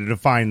 I wanted to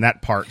define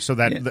that part so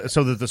that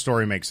the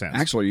story makes sense.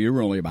 Actually, you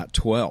were only about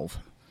 12,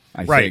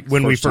 I right, think,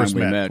 when we first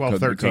time met, 12,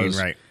 13,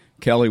 right.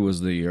 Kelly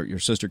was your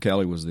sister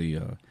Kelly was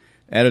the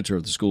editor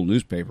of the school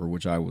newspaper,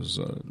 which I was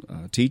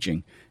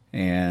teaching,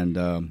 and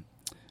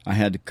I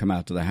had to come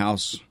out to the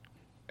house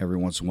every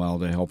once in a while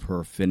to help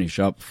her finish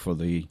up for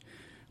the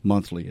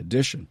monthly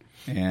edition,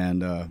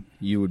 and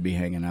you would be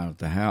hanging out at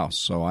the house.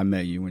 So I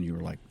met you when you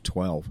were like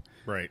 12,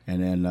 right?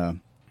 And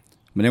then,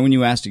 but then when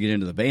you asked to get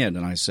into the band,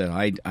 and I said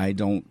I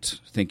don't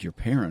think your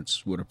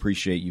parents would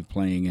appreciate you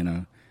playing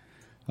in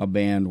a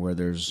band where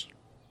there's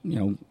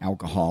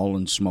alcohol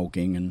and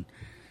smoking and.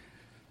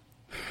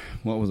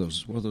 What were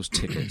those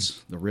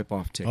tickets? The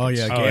rip-off tickets. Oh,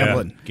 yeah,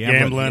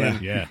 gambling.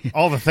 Yeah.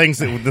 All the things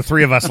that the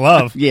three of us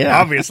love, yeah.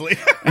 Obviously.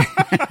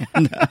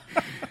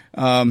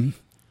 And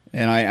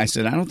I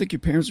said, I don't think your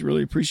parents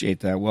really appreciate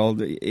that. Well,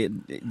 the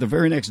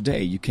very next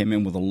day, you came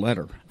in with a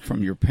letter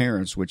from your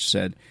parents which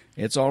said,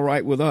 it's all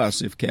right with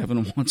us if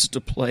Kevin wants to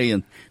play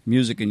in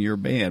music in your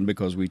band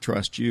because we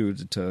trust you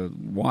to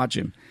watch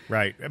him.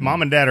 Right.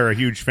 Mom and Dad are a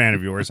huge fan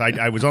of yours.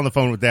 I was on the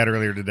phone with Dad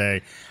earlier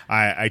today.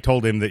 I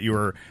told him that you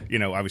were,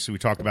 obviously we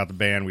talked about the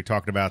band, we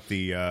talked about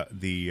the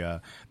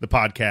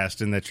podcast,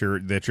 and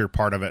that you're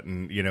part of it,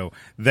 and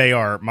they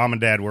are. Mom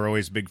and Dad were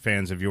always big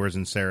fans of yours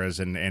and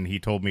Sarah's, and he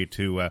told me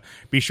to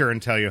be sure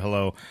and tell you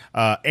hello.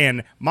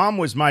 And Mom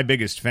was my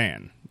biggest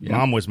fan. Yeah.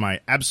 Mom was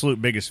my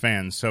absolute biggest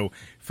fan. So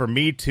for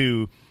me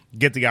to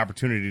get the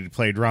opportunity to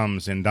play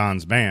drums in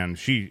Don's band,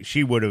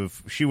 she would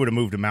have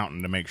moved a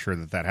mountain to make sure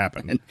that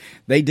happened. And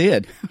they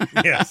did.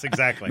 Yes,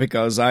 exactly.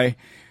 Because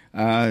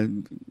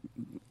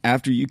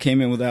after you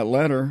came in with that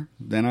letter,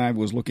 then I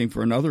was looking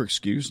for another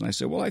excuse, and I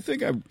said, well, I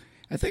think I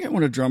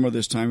want a drummer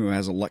this time who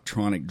has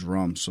electronic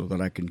drums so that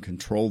I can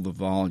control the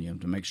volume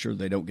to make sure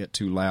they don't get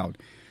too loud.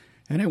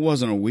 And it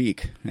wasn't a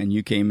week, and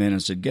you came in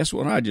and said, guess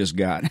what I just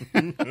got?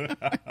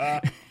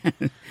 I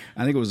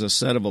think it was a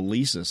set of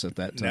Alesis at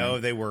that time. No,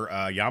 they were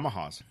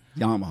Yamahas.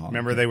 Yamaha.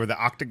 Remember, they were the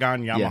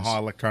Octagon Yamaha Yes.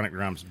 electronic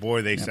drums.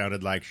 Boy, they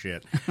sounded like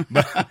shit.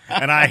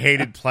 And I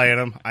hated playing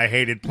them. I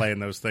hated playing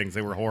those things.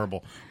 They were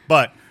horrible.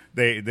 But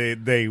they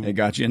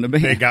got you in the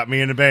band. They got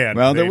me in the band.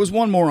 Well, there was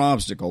one more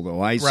obstacle,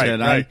 though. I said,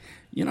 right.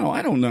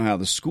 I don't know how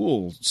the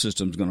school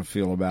system's going to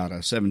feel about a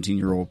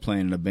 17-year-old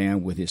playing in a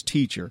band with his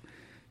teacher.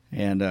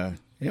 And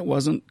it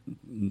wasn't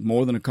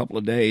more than a couple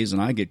of days,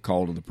 and I get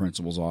called to the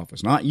principal's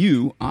office. Not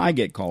you. I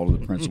get called to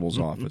the principal's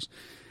office.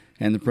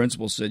 And the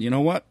principal said, you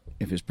know what?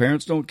 If his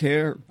parents don't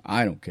care,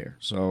 I don't care.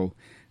 So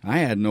I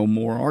had no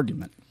more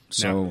argument.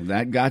 So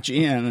that got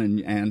you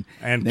in, and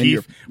then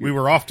Keith, we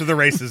were off to the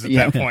races at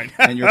that point.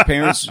 And your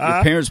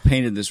parents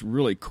painted this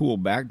really cool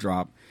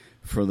backdrop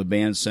for the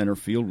band center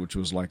field, which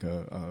was like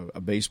a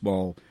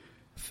baseball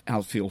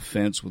outfield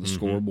fence with a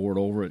scoreboard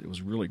over it. It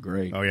was really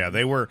great. Oh yeah,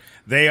 they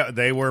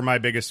were my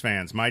biggest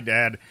fans. My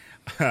dad,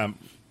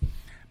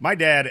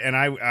 and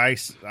I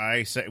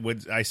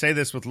say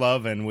this with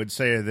love, and would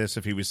say this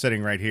if he was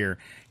sitting right here.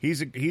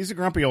 He's a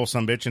grumpy old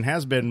sumbitch, and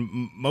has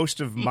been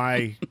most of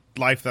my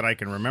life that I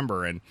can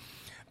remember. And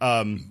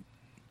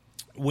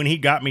when he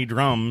got me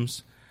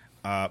drums,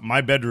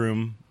 my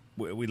bedroom.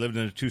 We lived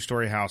in a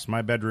 2-story house.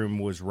 My bedroom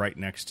was right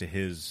next to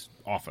his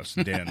office,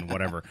 den,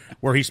 whatever,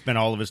 where he spent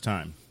all of his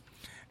time.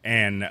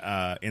 And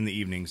in the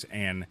evenings,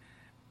 and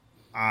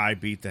I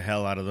beat the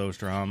hell out of those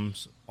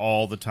drums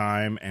all the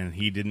time, and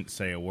he didn't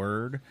say a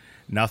word.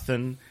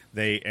 nothing.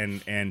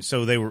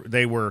 So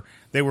they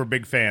were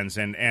big fans,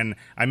 and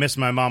I miss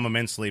my mom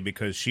immensely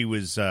because she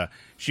was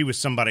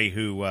somebody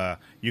who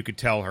you could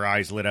tell her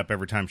eyes lit up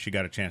every time she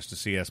got a chance to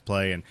see us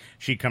play, and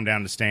she'd come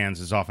down to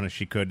stands as often as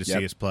she could to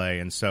see us play.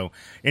 And so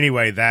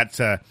anyway, that's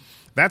how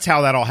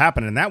that all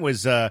happened, and that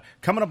was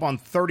coming up on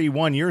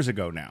 31 years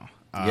ago now.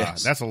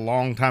 Yes. That's a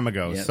long time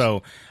ago. Yes.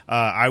 So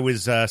I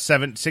was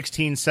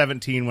 16,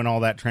 17 when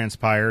all that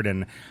transpired,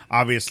 and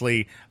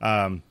obviously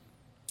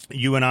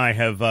you and I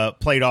have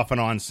played off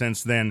and on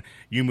since then.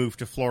 You moved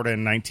to Florida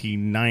in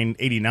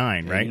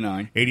 1989,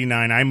 right?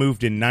 89. I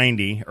moved in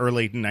 90,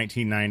 early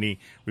 1990.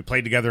 We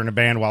played together in a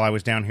band while I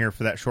was down here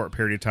for that short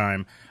period of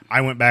time.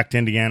 I went back to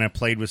Indiana,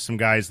 played with some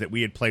guys that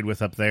we had played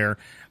with up there,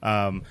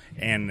 and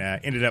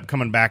ended up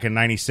coming back in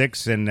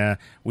 96, and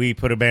we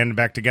put a band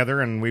back together,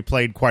 and we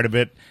played quite a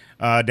bit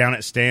down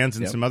at Stan's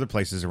and some other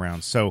places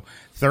around. So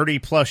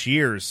 30-plus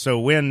years.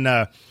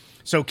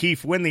 So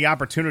Keith, when the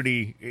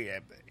opportunity...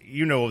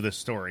 You know of this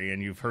story,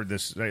 and you've heard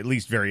this, at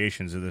least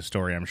variations of this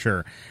story, I'm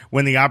sure.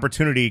 When the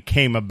opportunity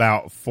came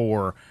about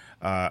for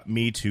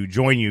me to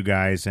join you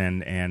guys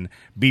and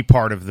be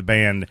part of the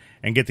band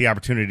and get the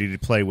opportunity to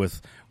play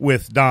with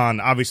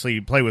Don,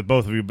 obviously play with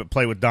both of you, but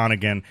play with Don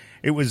again,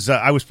 it was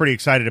I was pretty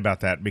excited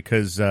about that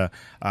because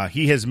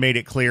he has made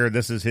it clear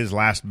this is his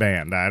last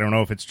band. I don't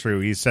know if it's true.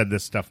 He's said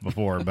this stuff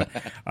before, but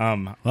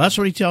well, that's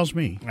what he tells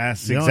me.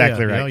 That's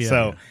exactly right.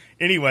 So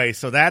anyway,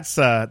 so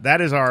that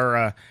is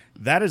our.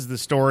 That is the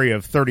story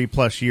of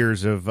 30-plus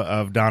years of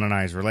Don and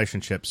I's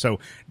relationship. So,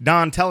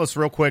 Don, tell us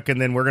real quick,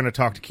 and then we're going to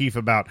talk to Keith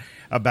about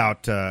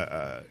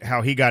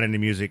how he got into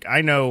music.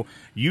 I know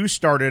you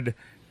started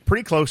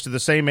pretty close to the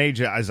same age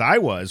as I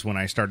was when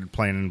I started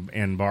playing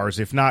in bars,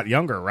 if not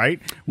younger, right?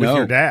 With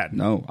your dad.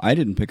 No, I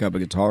didn't pick up a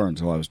guitar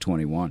until I was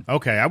 21.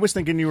 Okay, I was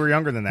thinking you were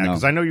younger than that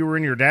because I know you were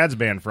in your dad's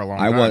band for a long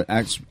time.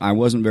 I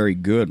wasn't very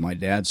good. My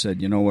dad said,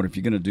 you know what, if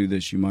you're going to do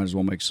this, you might as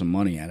well make some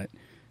money at it.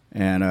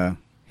 And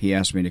he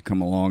asked me to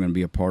come along and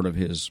be a part of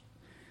his,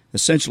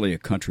 essentially a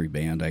country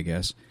band, I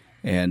guess.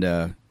 And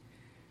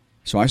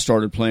so I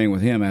started playing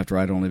with him after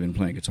I'd only been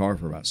playing guitar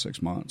for about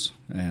 6 months.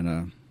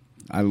 And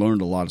I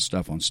learned a lot of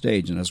stuff on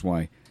stage, and that's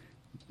why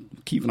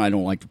Keith and I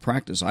don't like to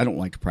practice. I don't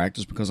like to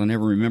practice because I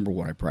never remember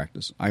what I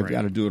practice. I've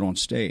got to do it on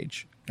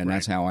stage, and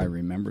that's how I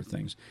remember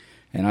things.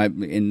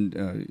 And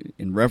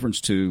in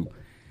reference to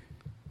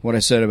what I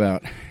said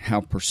about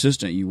how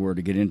persistent you were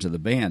to get into the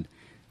band,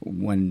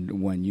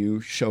 when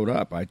you showed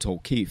up, I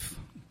told Keith,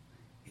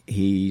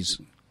 you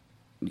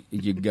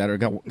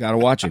gotta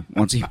watch him.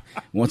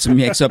 Once he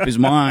makes up his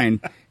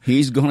mind,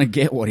 he's gonna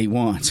get what he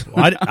wants.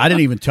 Well, I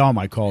didn't even tell him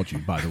I called you,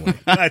 by the way.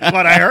 That's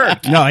what I heard.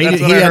 No, he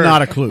had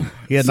not a clue.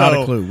 He had not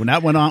a clue. When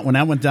that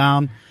went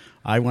down,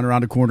 I went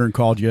around the corner and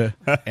called you,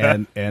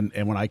 and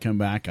when I come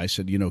back, I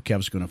said,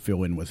 Kev's going to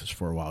fill in with us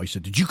for a while. He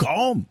said, "Did you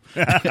call him?"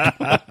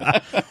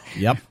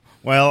 Yep.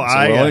 Well,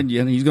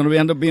 he's going to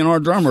end up being our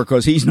drummer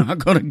because he's not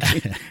going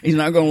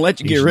to let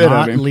you get rid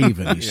of him. He's not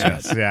leaving. He said.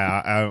 Yes,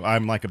 yeah,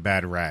 I'm like a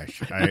bad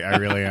rash. I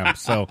really am.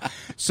 So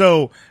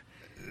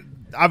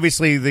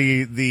obviously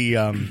the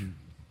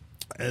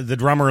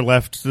drummer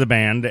left the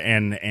band,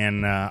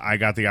 and I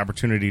got the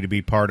opportunity to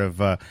be part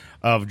of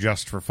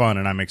Just for Fun,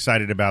 and I'm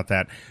excited about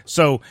that.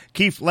 So,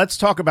 Keith, let's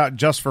talk about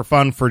Just for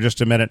Fun for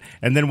just a minute,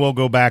 and then we'll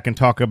go back and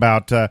talk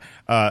about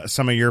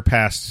some of your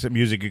past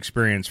music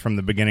experience from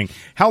the beginning.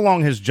 How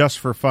long has Just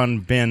for Fun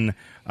been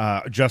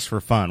Just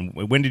for Fun?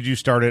 When did you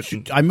start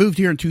it? I moved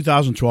here in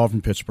 2012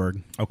 from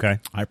Pittsburgh. Okay.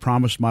 I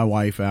promised my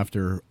wife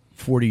after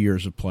 40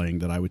 years of playing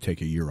that I would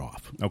take a year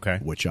off. Okay.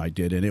 Which I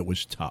did, and it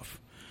was tough.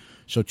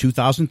 So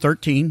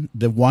 2013,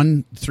 the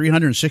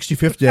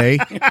 365th day,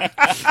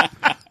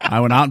 I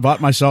went out and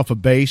bought myself a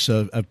bass,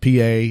 a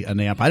PA, an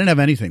amp. I didn't have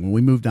anything. When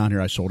we moved down here,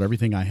 I sold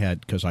everything I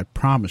had because I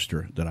promised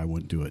her that I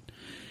wouldn't do it.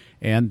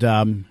 And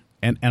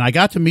I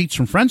got to meet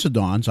some friends of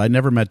Don's. I'd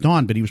never met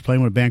Don, but he was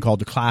playing with a band called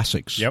The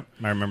Classics. Yep,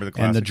 I remember The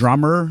Classics. And the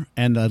drummer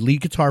and the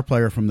lead guitar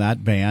player from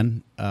that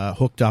band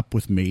hooked up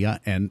with me,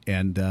 and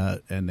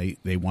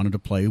they wanted to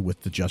play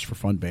with the Just for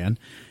Fun band.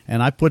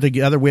 And I put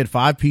together, we had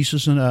 5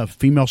 pieces and a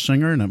female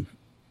singer, and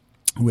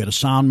we had a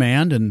sound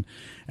man,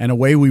 and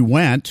away we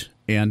went.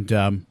 And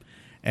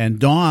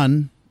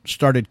Don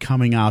started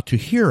coming out to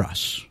hear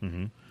us.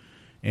 Mm-hmm.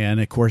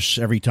 And, of course,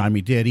 every time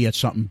he did, he had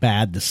something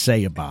bad to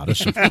say about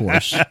us, of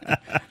course.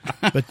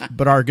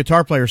 But our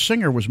guitar player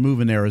singer was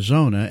moving to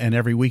Arizona, and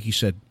every week he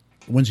said,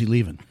 "When's he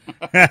leaving?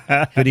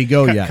 Did he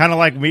go yet?" Kind of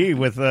like me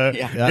with I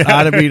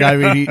mean,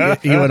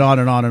 he went on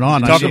and on and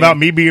on. Talk about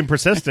me being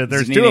persistent.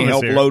 There's 2 of us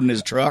help here. Loading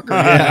his truck.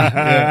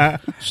 Yeah.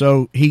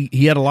 So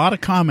he had a lot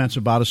of comments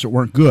about us that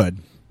weren't good,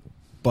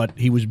 but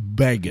he was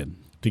begging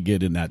to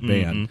get in that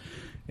band. Mm-hmm.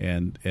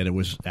 And it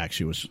was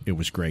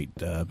great.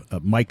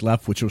 Mike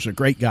left, which was a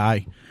great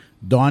guy.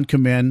 Don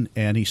come in,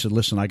 and he said,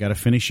 "Listen, I got to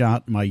finish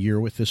out my year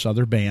with this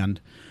other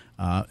band."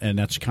 And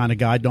that's the kind of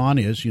guy Don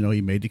is.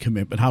 He made the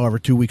commitment. However,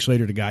 2 weeks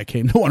later, the guy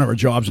came to one of our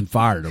jobs and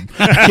fired him.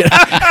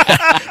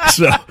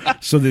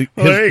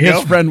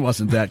 His friend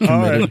wasn't that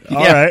committed.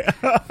 All right.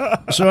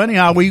 So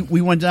anyhow, we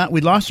went down. We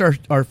lost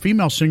our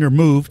female singer,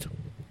 moved.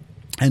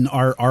 And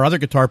our other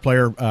guitar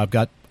player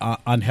got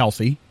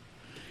unhealthy.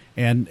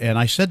 And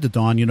I said to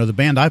Don, the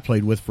band I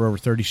played with for over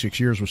 36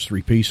 years was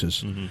 3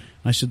 pieces. Mm-hmm.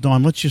 I said,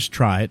 Don, let's just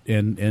try it,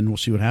 and we'll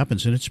see what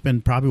happens. And it's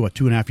been probably,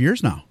 2.5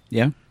 years now.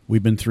 Yeah.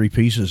 We've been 3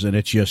 pieces, and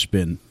it's just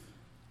been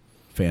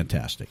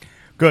fantastic.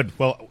 Good.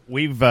 Well,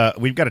 we've got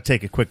to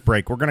take a quick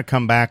break. We're going to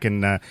come back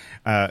and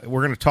we're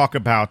going to talk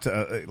about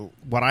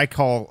what I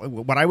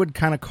would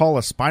kind of call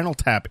a Spinal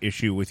Tap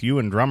issue with you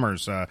and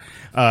drummers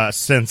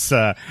since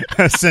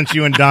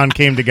you and Don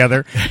came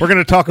together. We're going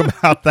to talk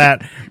about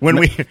that when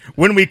we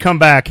come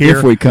back here.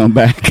 If we come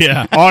back,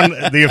 yeah, on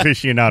the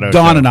Aficionado.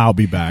 Don Show. and I'll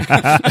be back.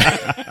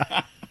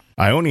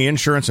 Ione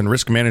Insurance and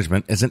Risk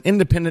Management is an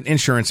independent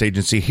insurance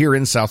agency here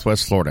in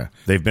Southwest Florida.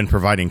 They've been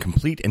providing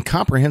complete and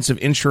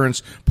comprehensive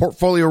insurance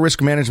portfolio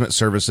risk management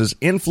services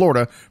in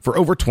Florida for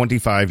over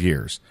 25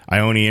 years.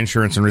 Ione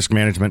Insurance and Risk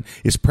Management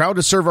is proud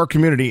to serve our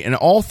community in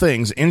all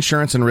things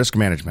insurance and risk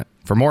management.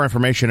 For more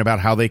information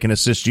about how they can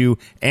assist you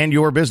and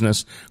your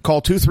business,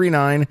 call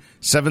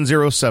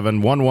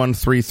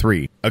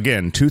 239-707-1133.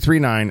 Again,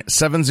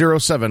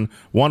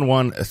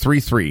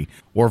 239-707-1133.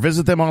 Or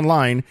visit them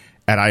online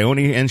at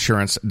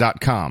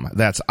IoneInsurance.com.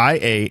 That's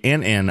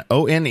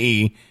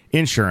IANNONE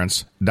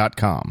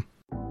Insurance.com.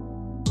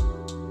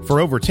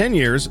 For over 10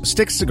 years,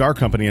 Styx Cigar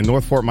Company in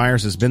North Fort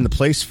Myers has been the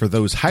place for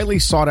those highly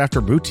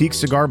sought-after boutique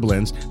cigar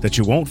blends that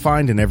you won't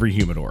find in every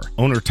humidor.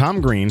 Owner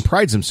Tom Green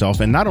prides himself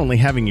in not only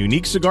having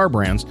unique cigar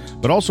brands,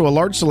 but also a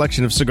large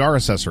selection of cigar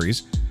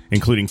accessories,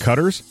 including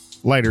cutters,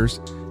 lighters,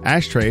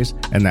 ashtrays,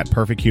 and that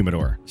perfect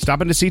humidor.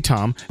 Stop in to see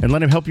Tom and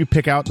let him help you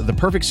pick out the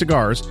perfect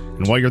cigars,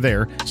 and while you're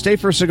there, stay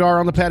for a cigar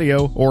on the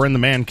patio or in the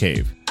man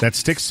cave. That's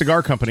Styx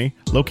Cigar Company,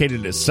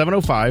 located at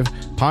 705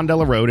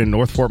 Pondella Road in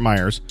North Fort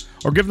Myers,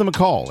 or give them a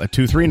call at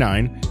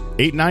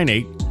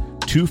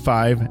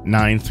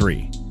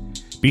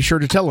 239-898-2593. Be sure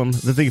to tell them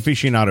that the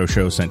Aficionado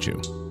Show sent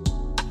you.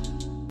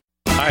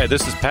 Hi,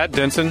 this is Pat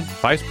Denson,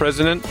 Vice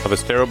President of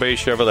Estero Bay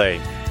Chevrolet.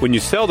 When you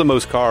sell the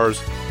most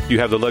cars, you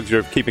have the luxury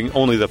of keeping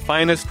only the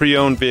finest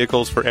pre-owned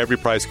vehicles for every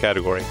price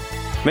category.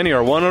 Many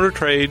are one-owner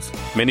trades,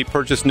 many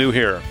purchase new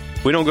here.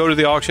 We don't go to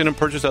the auction and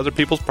purchase other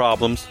people's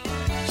problems.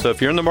 So if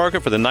you're in the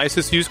market for the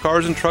nicest used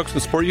cars and trucks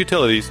and sport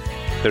utilities,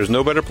 there's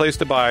no better place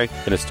to buy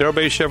than Estero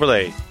Bay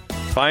Chevrolet.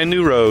 Find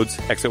new roads,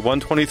 exit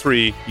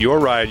 123, your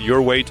ride,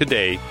 your way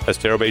today,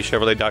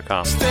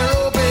 EsteroBayChevrolet.com.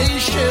 Estero Bay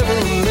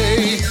Chevrolet.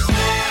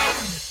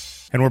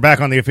 And we're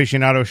back on the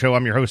Aficionado Show.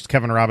 I'm your host,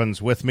 Kevin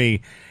Robbins. With me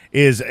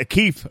is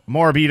Keith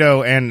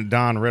Morabito and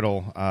Don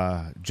Riddle.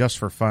 Just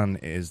for Fun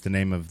is the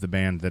name of the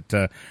band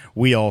that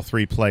we all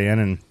three play in.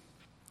 And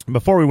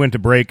before we went to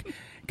break,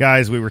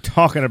 guys, we were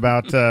talking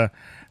about the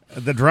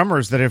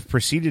drummers that have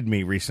preceded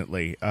me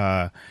recently.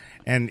 And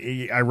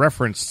I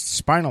referenced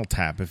Spinal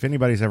Tap. If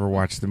anybody's ever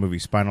watched the movie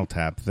Spinal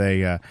Tap,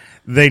 they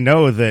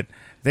know that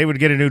they would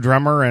get a new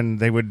drummer and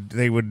they would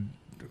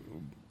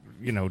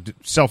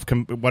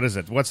what is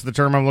it? What's the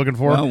term I'm looking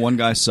for? Well, one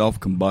guy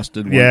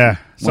self-combusted.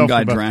 One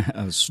guy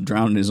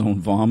drowned in his own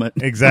vomit.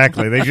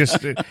 Exactly. They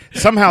just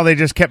somehow they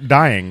just kept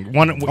dying.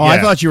 I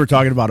thought you were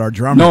talking about our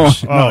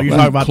drummers. No, you're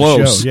talking about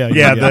close. the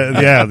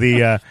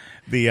show.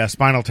 The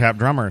Spinal Tap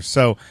drummers.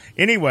 So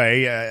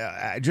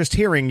anyway, just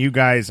hearing you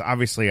guys,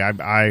 obviously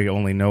I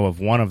only know of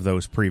one of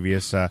those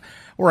previous,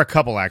 or a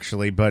couple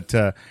actually, but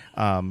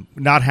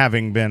not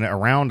having been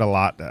around a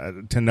lot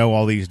to know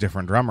all these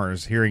different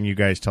drummers, hearing you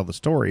guys tell the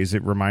stories,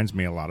 it reminds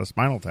me a lot of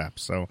Spinal Tap.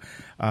 So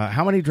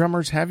how many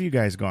drummers have you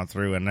guys gone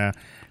through?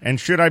 And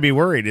should I be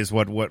worried is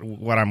what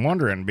I'm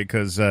wondering,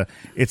 because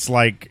it's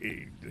like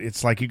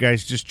you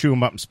guys just chew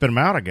them up and spit them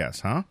out, I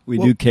guess, huh? We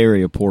do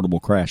carry a portable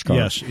crash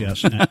cart.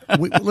 Yes.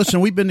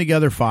 Listen, we've been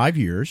together 5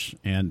 years,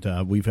 and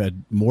we've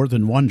had more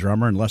than one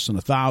drummer and less than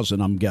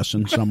 1,000. I'm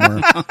guessing somewhere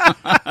in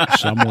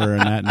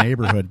that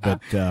neighborhood.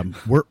 But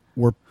we're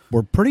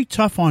pretty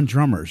tough on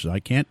drummers. I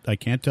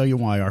can't tell you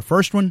why. Our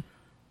first one,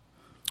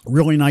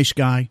 really nice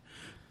guy.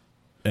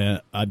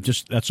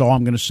 That's all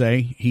I'm going to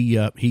say. He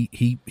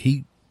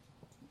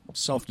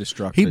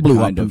self-destructed. He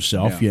blew up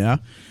himself. Yeah.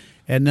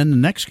 And then the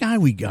next guy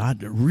we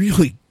got, a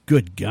really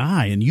good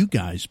guy, and you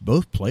guys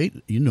both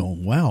played, you know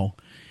him well.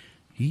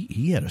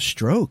 He had a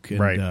stroke, and,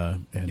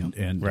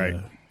 right?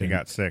 He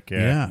got sick,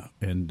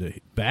 and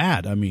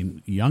bad. I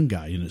mean, young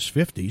guy in his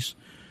 50s.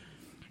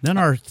 Then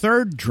our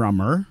third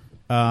drummer,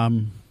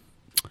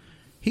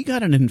 he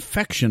got an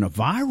infection, a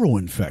viral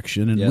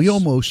infection, and we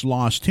almost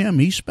lost him.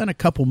 He spent a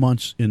couple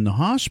months in the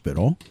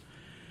hospital.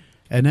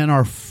 And then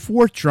our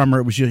fourth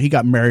drummer, he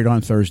got married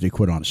on Thursday,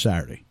 quit on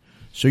Saturday.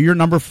 So you're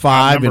number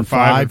 5 in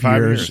 5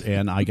 years,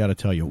 and I got to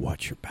tell you,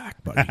 watch your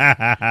back, buddy.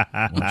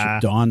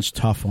 Don's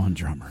tough on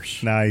drummers.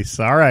 Nice.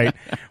 All right.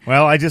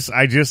 Well, I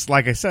just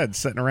like I said,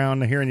 sitting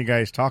around hearing you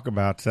guys talk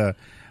about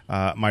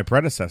my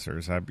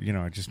predecessors, it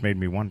just made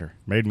me wonder.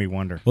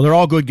 Well, they're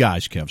all good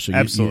guys, Kev. So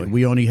absolutely,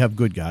 we only have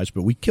good guys,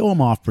 but we kill them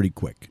off pretty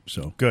quick.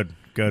 So good.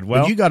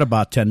 Well, but you got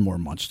about 10 more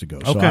months to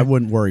go, so I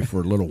wouldn't worry for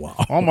a little while.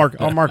 I'll mark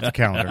the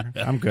calendar.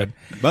 I'm good.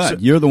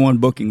 But you're the one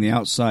booking the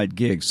outside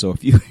gigs, so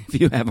if you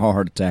have a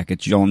heart attack,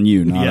 it's on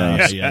you, not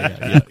us.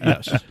 Yeah.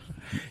 Yes.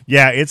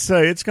 Yeah, it's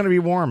going to be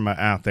warm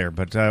out there,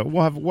 but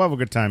we'll have a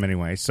good time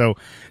anyway. So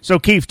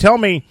Keith, tell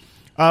me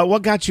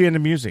what got you into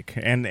music,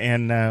 and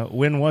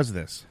when was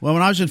this? Well,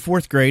 when I was in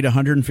fourth grade,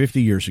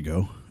 150 years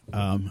ago,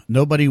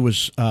 nobody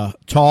was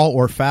tall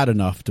or fat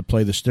enough to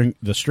play the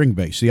string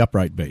bass, the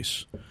upright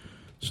bass.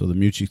 So the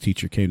music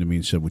teacher came to me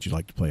and said, "Would you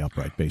like to play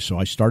upright bass?" So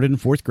I started in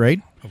fourth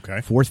grade.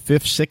 Okay. Fourth,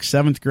 fifth, sixth,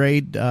 seventh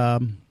grade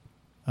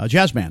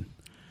jazz band.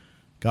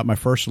 Got my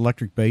first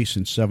electric bass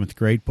in seventh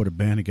grade. Put a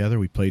band together.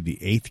 We played the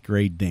eighth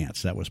grade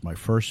dance. That was my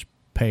first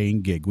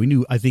paying gig. We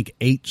knew, I think,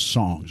 8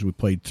 songs. We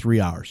played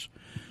 3 hours.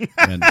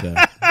 And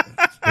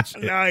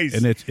nice.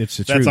 And it's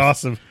the truth. That's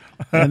awesome.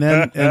 and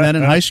then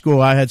in high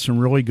school, I had some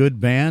really good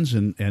bands,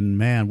 and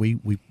man,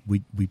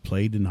 we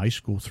played in high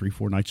school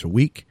 3-4 nights a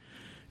week.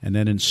 And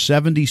then in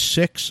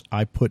 '76,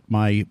 I put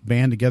my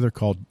band together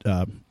called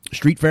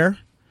Street Fair,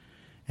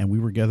 and we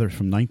were together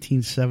from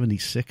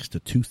 1976 to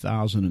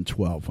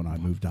 2012 when I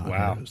moved on.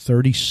 Wow,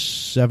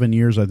 37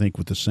 years, I think,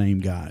 with the same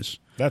guys.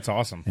 That's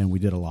awesome. And we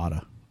did a lot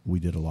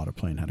of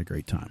playing, had a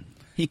great time.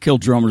 He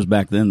killed drummers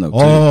back then, though. Too.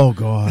 Oh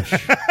gosh,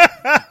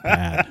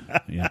 bad,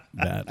 yeah,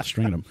 bad,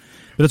 stringing them.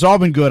 But it's all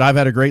been good. I've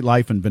had a great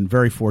life and been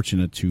very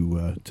fortunate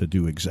to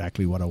do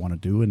exactly what I want to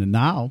do. And then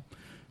now,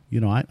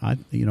 I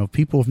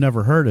people have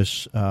never heard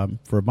us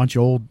for a bunch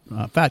of old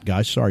fat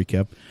guys. Sorry,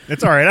 Kev.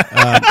 It's all right.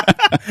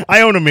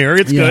 I own a mirror.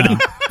 It's good.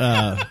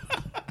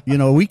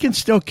 We can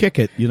still kick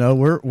it.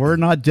 We're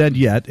not dead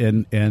yet,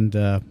 and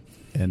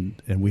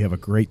we have a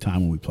great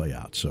time when we play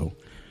out. So.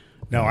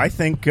 No, I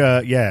think we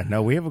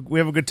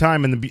have a good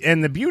time,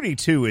 and the beauty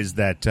too is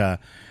that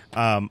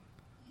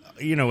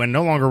and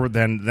no longer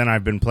than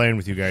I've been playing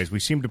with you guys, we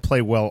seem to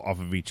play well off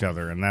of each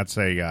other, and that's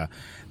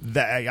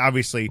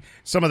obviously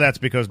some of that's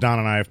because Don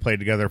and I have played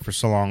together for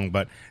so long,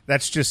 but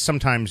that's just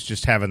sometimes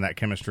just having that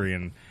chemistry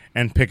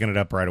and picking it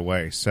up right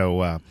away.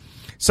 So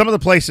some of the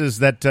places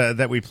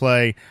that we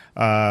play,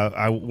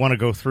 I want to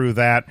go through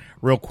that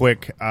real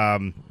quick.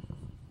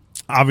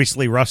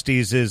 Obviously,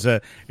 Rusty's is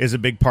a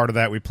big part of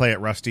that. We play at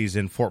Rusty's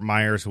in Fort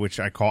Myers, which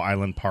I call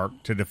Island Park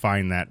to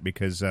define that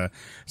because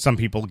some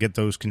people get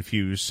those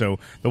confused. So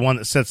the one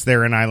that sits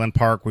there in Island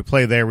Park, we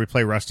play there. We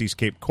play Rusty's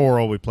Cape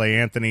Coral. We play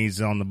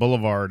Anthony's on the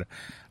Boulevard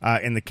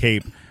in the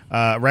Cape,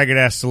 Ragged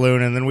Ass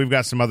Saloon, and then we've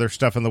got some other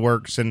stuff in the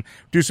works and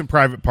do some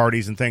private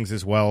parties and things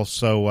as well.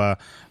 So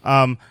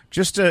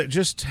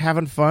just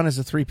having fun as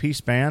a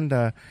 3-piece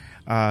band.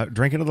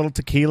 Drinking a little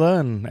tequila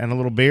and a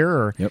little beer,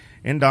 or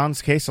in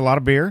Don's case, a lot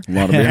of beer,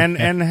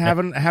 and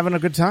having a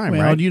good time.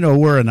 Well, right?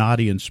 We're an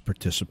audience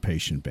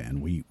participation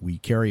band. We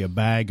carry a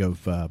bag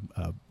of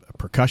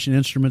percussion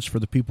instruments for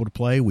the people to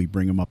play. We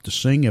bring them up to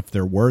sing if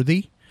they're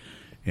worthy,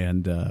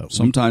 and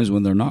sometimes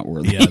when they're not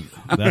worthy. Yeah,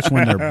 that's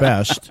when they're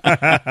best.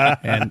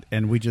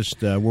 And we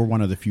just we're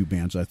one of the few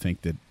bands I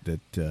think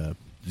that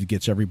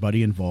gets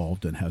everybody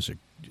involved and has a.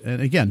 And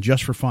again,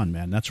 just for fun,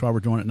 man. That's why we're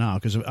doing it now.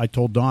 Because I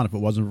told Don if it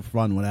wasn't for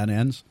fun, when that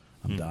ends,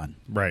 I'm done.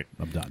 Right.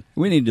 I'm done.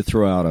 We need to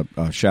throw out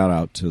a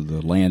shout-out to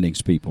the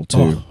Landings people,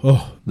 too.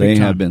 They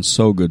have been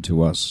so good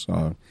to us.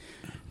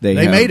 They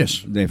made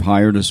us. They've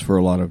hired us for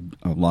a lot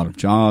of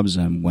jobs,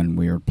 and when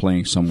we are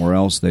playing somewhere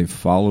else, they've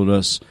followed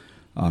us.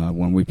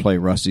 When we play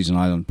Rusty's in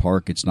Island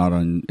Park, it's not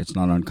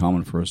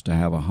uncommon for us to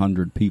have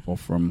 100 people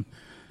from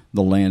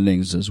the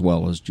Landings as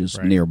well as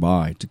just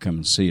nearby to come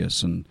and see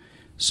us. And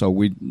so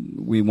we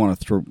want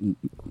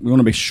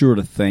to be sure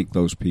to thank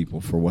those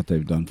people for what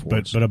they've done for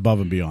us. But above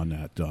and beyond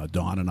that,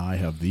 Don and I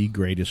have the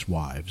greatest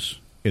wives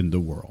in the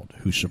world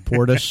who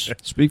support us.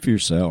 Speak for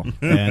yourself.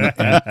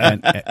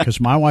 And because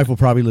my wife will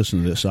probably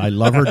listen to this. I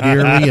love her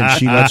dearly, and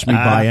she lets me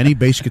buy any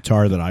bass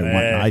guitar that I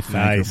want. And I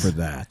thank her for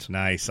that.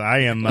 Nice. I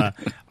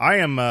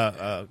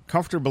am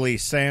comfortably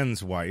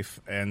Sans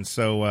wife, and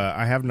so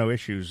I have no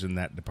issues in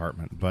that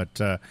department. But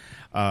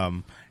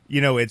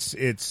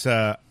it's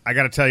I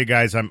got to tell you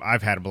guys,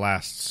 I've had a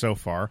blast so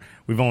far.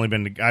 I've only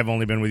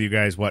been with you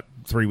guys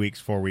 3 weeks,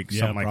 4 weeks,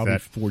 something like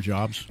that. 4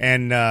 jobs,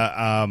 and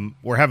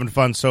we're having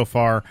fun so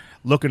far.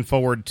 Looking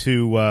forward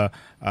to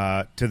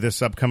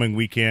this upcoming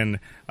weekend.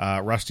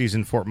 Rusty's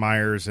in Fort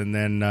Myers, and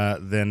then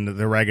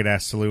the Ragged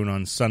Ass Saloon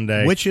on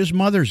Sunday, which is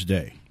Mother's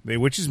Day. So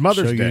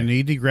you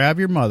need to grab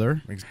your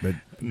mother, but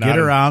get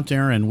her out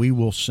there, and we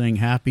will sing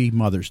Happy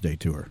Mother's Day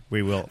to her.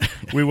 We will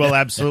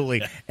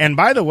absolutely. And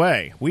by the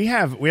way, we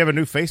have a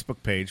new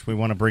Facebook page. We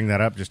want to bring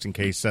that up just in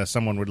case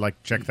someone would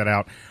like to check that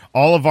out.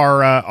 All of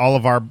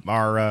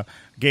our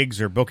gigs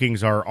or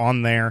bookings are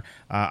on there.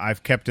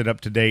 I've kept it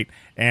up to date,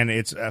 and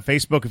it's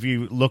Facebook. If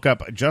you look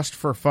up Just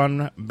for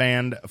Fun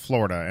Band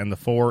Florida, and the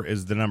 4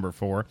 is the number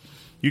 4.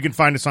 You can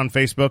find us on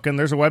Facebook, and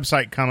there's a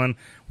website coming.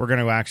 We're going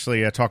to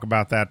actually talk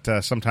about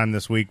that sometime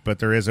this week, but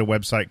there is a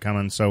website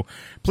coming, so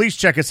please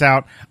check us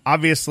out.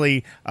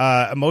 Obviously,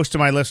 most of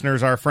my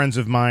listeners are friends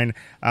of mine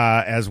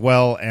as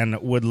well,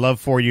 and would love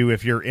for you,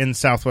 if you're in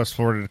Southwest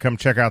Florida, to come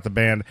check out the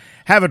band,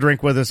 have a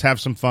drink with us, have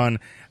some fun.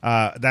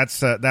 That's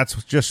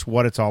just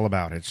what it's all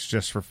about. It's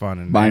just for fun.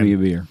 And buy me a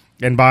beer.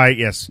 And buy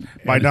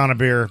Don a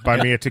beer,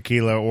 buy me a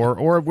tequila,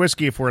 or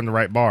whiskey if we're in the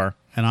right bar.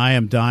 And I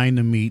am dying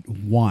to meet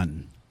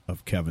one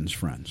of Kevin's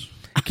friends.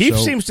 Keith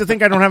So- seems to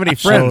think I don't have any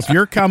So friends. if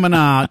you're coming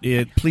out,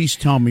 please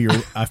tell me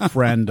you're a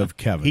friend of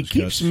Kevin's. He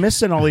keeps 'cause-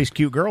 missing all these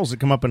cute girls that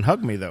come up and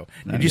hug me, though.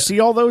 Did you see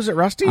all those at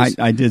Rusty's?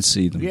 I did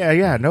see them.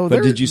 Yeah. No, But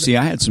they're- did you see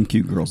I had some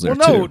cute girls there,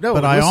 Well, no, too? no.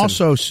 But I listen.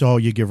 also saw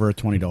you give her a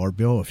 $20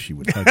 bill if she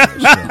would hug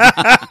you.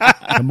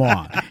 So, come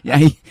on. Yeah,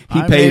 he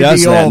I paid may us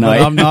be that old, but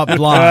night. I'm not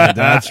blind.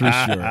 That's for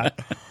sure.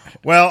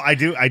 Well, I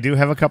do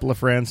have a couple of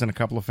friends and a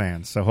couple of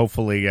fans, so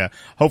hopefully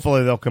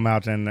they'll come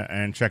out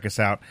and check us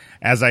out.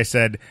 As I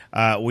said,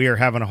 we are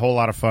having a whole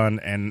lot of fun,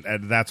 and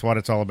that's what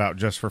it's all about,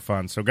 just for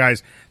fun. So,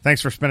 guys,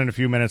 thanks for spending a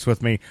few minutes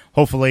with me.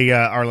 Hopefully,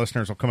 our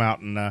listeners will come out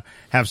and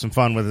have some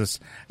fun with us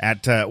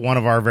at one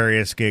of our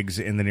various gigs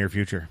in the near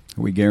future.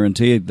 We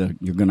guarantee that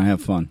you're going to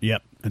have fun.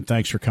 Yep. And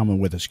thanks for coming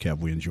with us, Kev.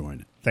 We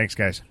enjoyed it. Thanks,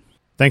 guys.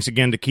 Thanks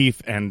again to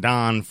Keith and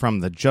Don from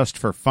the Just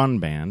for Fun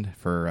band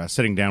for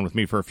sitting down with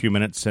me for a few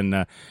minutes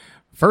and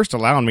first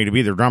allowing me to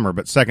be their drummer,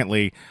 but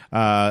secondly,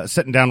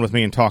 sitting down with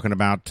me and talking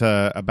about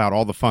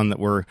all the fun that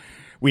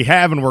we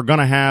have and we're going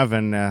to have,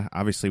 and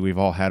obviously we've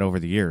all had over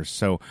the years.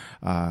 So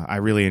I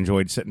really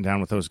enjoyed sitting down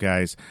with those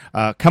guys.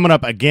 Coming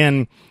up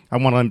again, I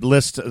want to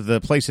list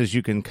the places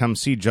you can come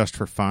see Just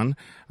for Fun.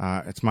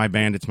 It's my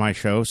band, it's my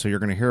show, so you're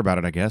going to hear about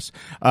it, I guess.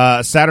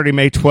 Saturday,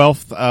 May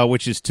 12th,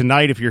 which is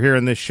tonight if you're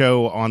hearing this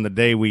show on the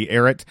day we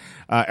air it,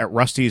 at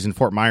Rusty's in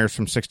Fort Myers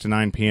from 6 to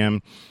 9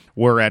 p.m.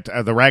 We're at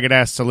the Ragged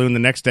Ass Saloon the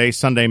next day,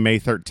 Sunday, May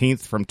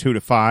 13th from 2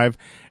 to 5.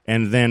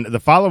 And then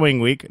the following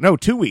week,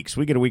 2 weeks,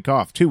 we get a week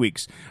off, 2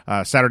 weeks.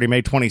 Saturday,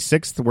 May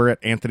 26th, we're at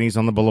Anthony's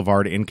on the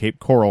Boulevard in Cape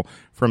Coral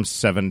from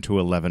 7 to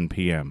 11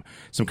 p.m.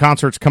 Some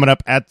concerts coming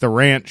up at the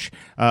Ranch.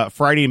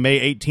 Friday,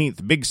 May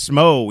 18th, Big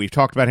Smo. We've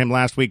talked about him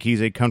last week.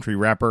 He's a country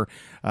rapper.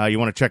 You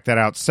want to check that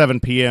out, 7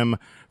 p.m.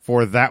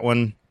 for that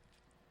one.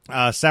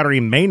 Saturday,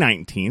 May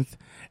 19th.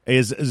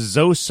 Is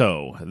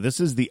Zoso. This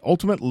is the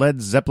ultimate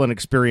Led Zeppelin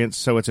experience,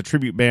 so it's a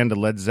tribute band to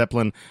Led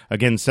Zeppelin.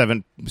 Again,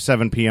 7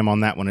 p.m. on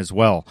that one as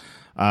well.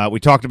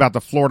 We talked about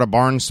the Florida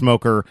Barn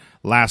Smoker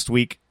last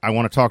week. I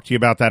want to talk to you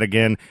about that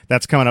again.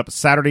 That's coming up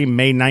Saturday,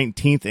 May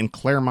 19th in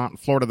Claremont,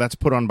 Florida. That's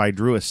put on by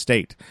Drew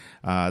Estate.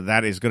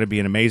 That is going to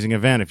be an amazing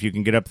event if you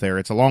can get up there.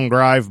 It's a long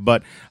drive,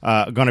 but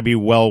going to be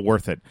well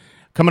worth it.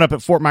 Coming up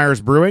at Fort Myers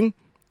Brewing,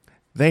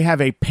 they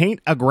have a Paint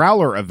a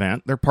Growler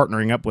event. They're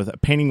partnering up with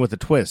Painting with a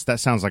Twist.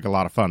 That sounds like a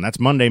lot of fun. That's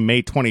Monday,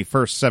 May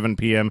 21st, 7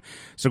 p.m.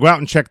 So go out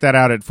and check that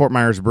out at Fort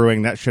Myers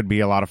Brewing. That should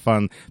be a lot of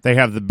fun. They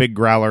have the big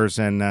growlers,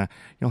 and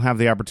you'll have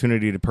the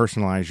opportunity to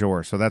personalize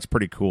yours. So that's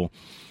pretty cool.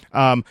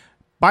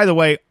 By the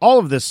way, all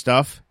of this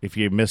stuff, if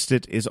you missed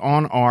it, is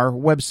on our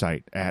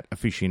website at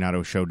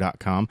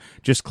aficionadoshow.com.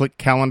 Just click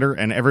calendar,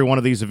 and every one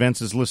of these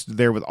events is listed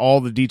there with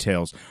all the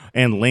details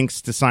and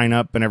links to sign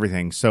up and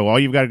everything. So all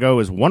you've got to go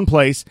is one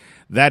place.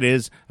 That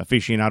is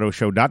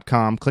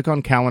aficionadoshow.com. Click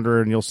on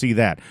calendar, and you'll see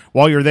that.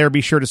 While you're there,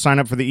 be sure to sign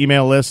up for the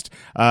email list.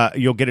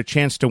 You'll get a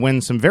chance to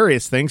win some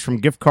various things, from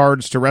gift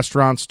cards to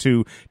restaurants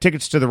to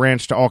tickets to the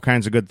ranch to all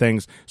kinds of good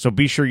things. So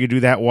be sure you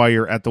do that while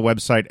you're at the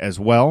website as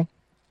well.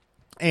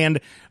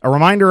 And a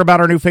reminder about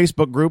our new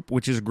Facebook group,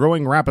 which is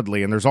growing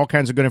rapidly, and there's all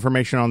kinds of good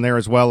information on there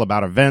as well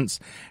about events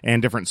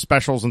and different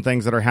specials and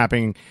things that are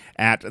happening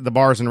at the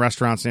bars and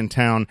restaurants in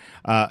town.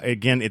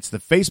 Again, it's the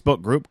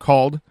Facebook group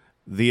called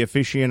The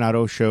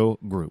Aficionado Show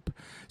Group.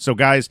 So,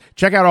 guys,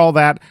 check out all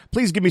that.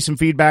 Please give me some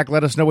feedback.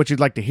 Let us know what you'd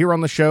like to hear on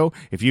the show.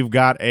 If you've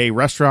got a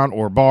restaurant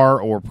or bar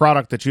or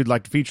product that you'd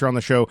like to feature on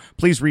the show,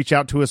 please reach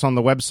out to us on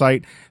the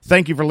website.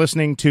 Thank you for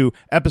listening to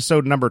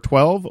episode number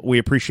 12. We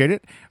appreciate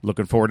it.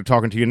 Looking forward to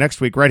talking to you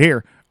next week right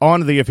here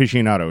on The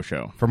Aficionado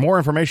Show. For more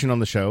information on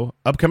the show,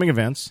 upcoming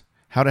events,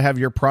 how to have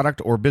your product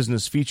or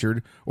business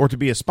featured, or to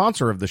be a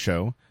sponsor of the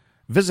show,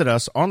 visit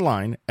us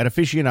online at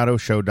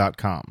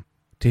aficionadoshow.com.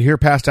 To hear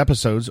past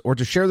episodes or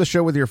to share the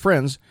show with your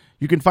friends,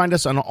 you can find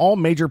us on all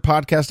major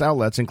podcast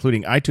outlets,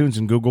 including iTunes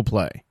and Google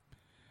Play.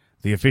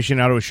 The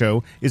Aficionado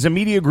Show is a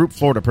Media Group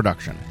Florida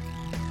production.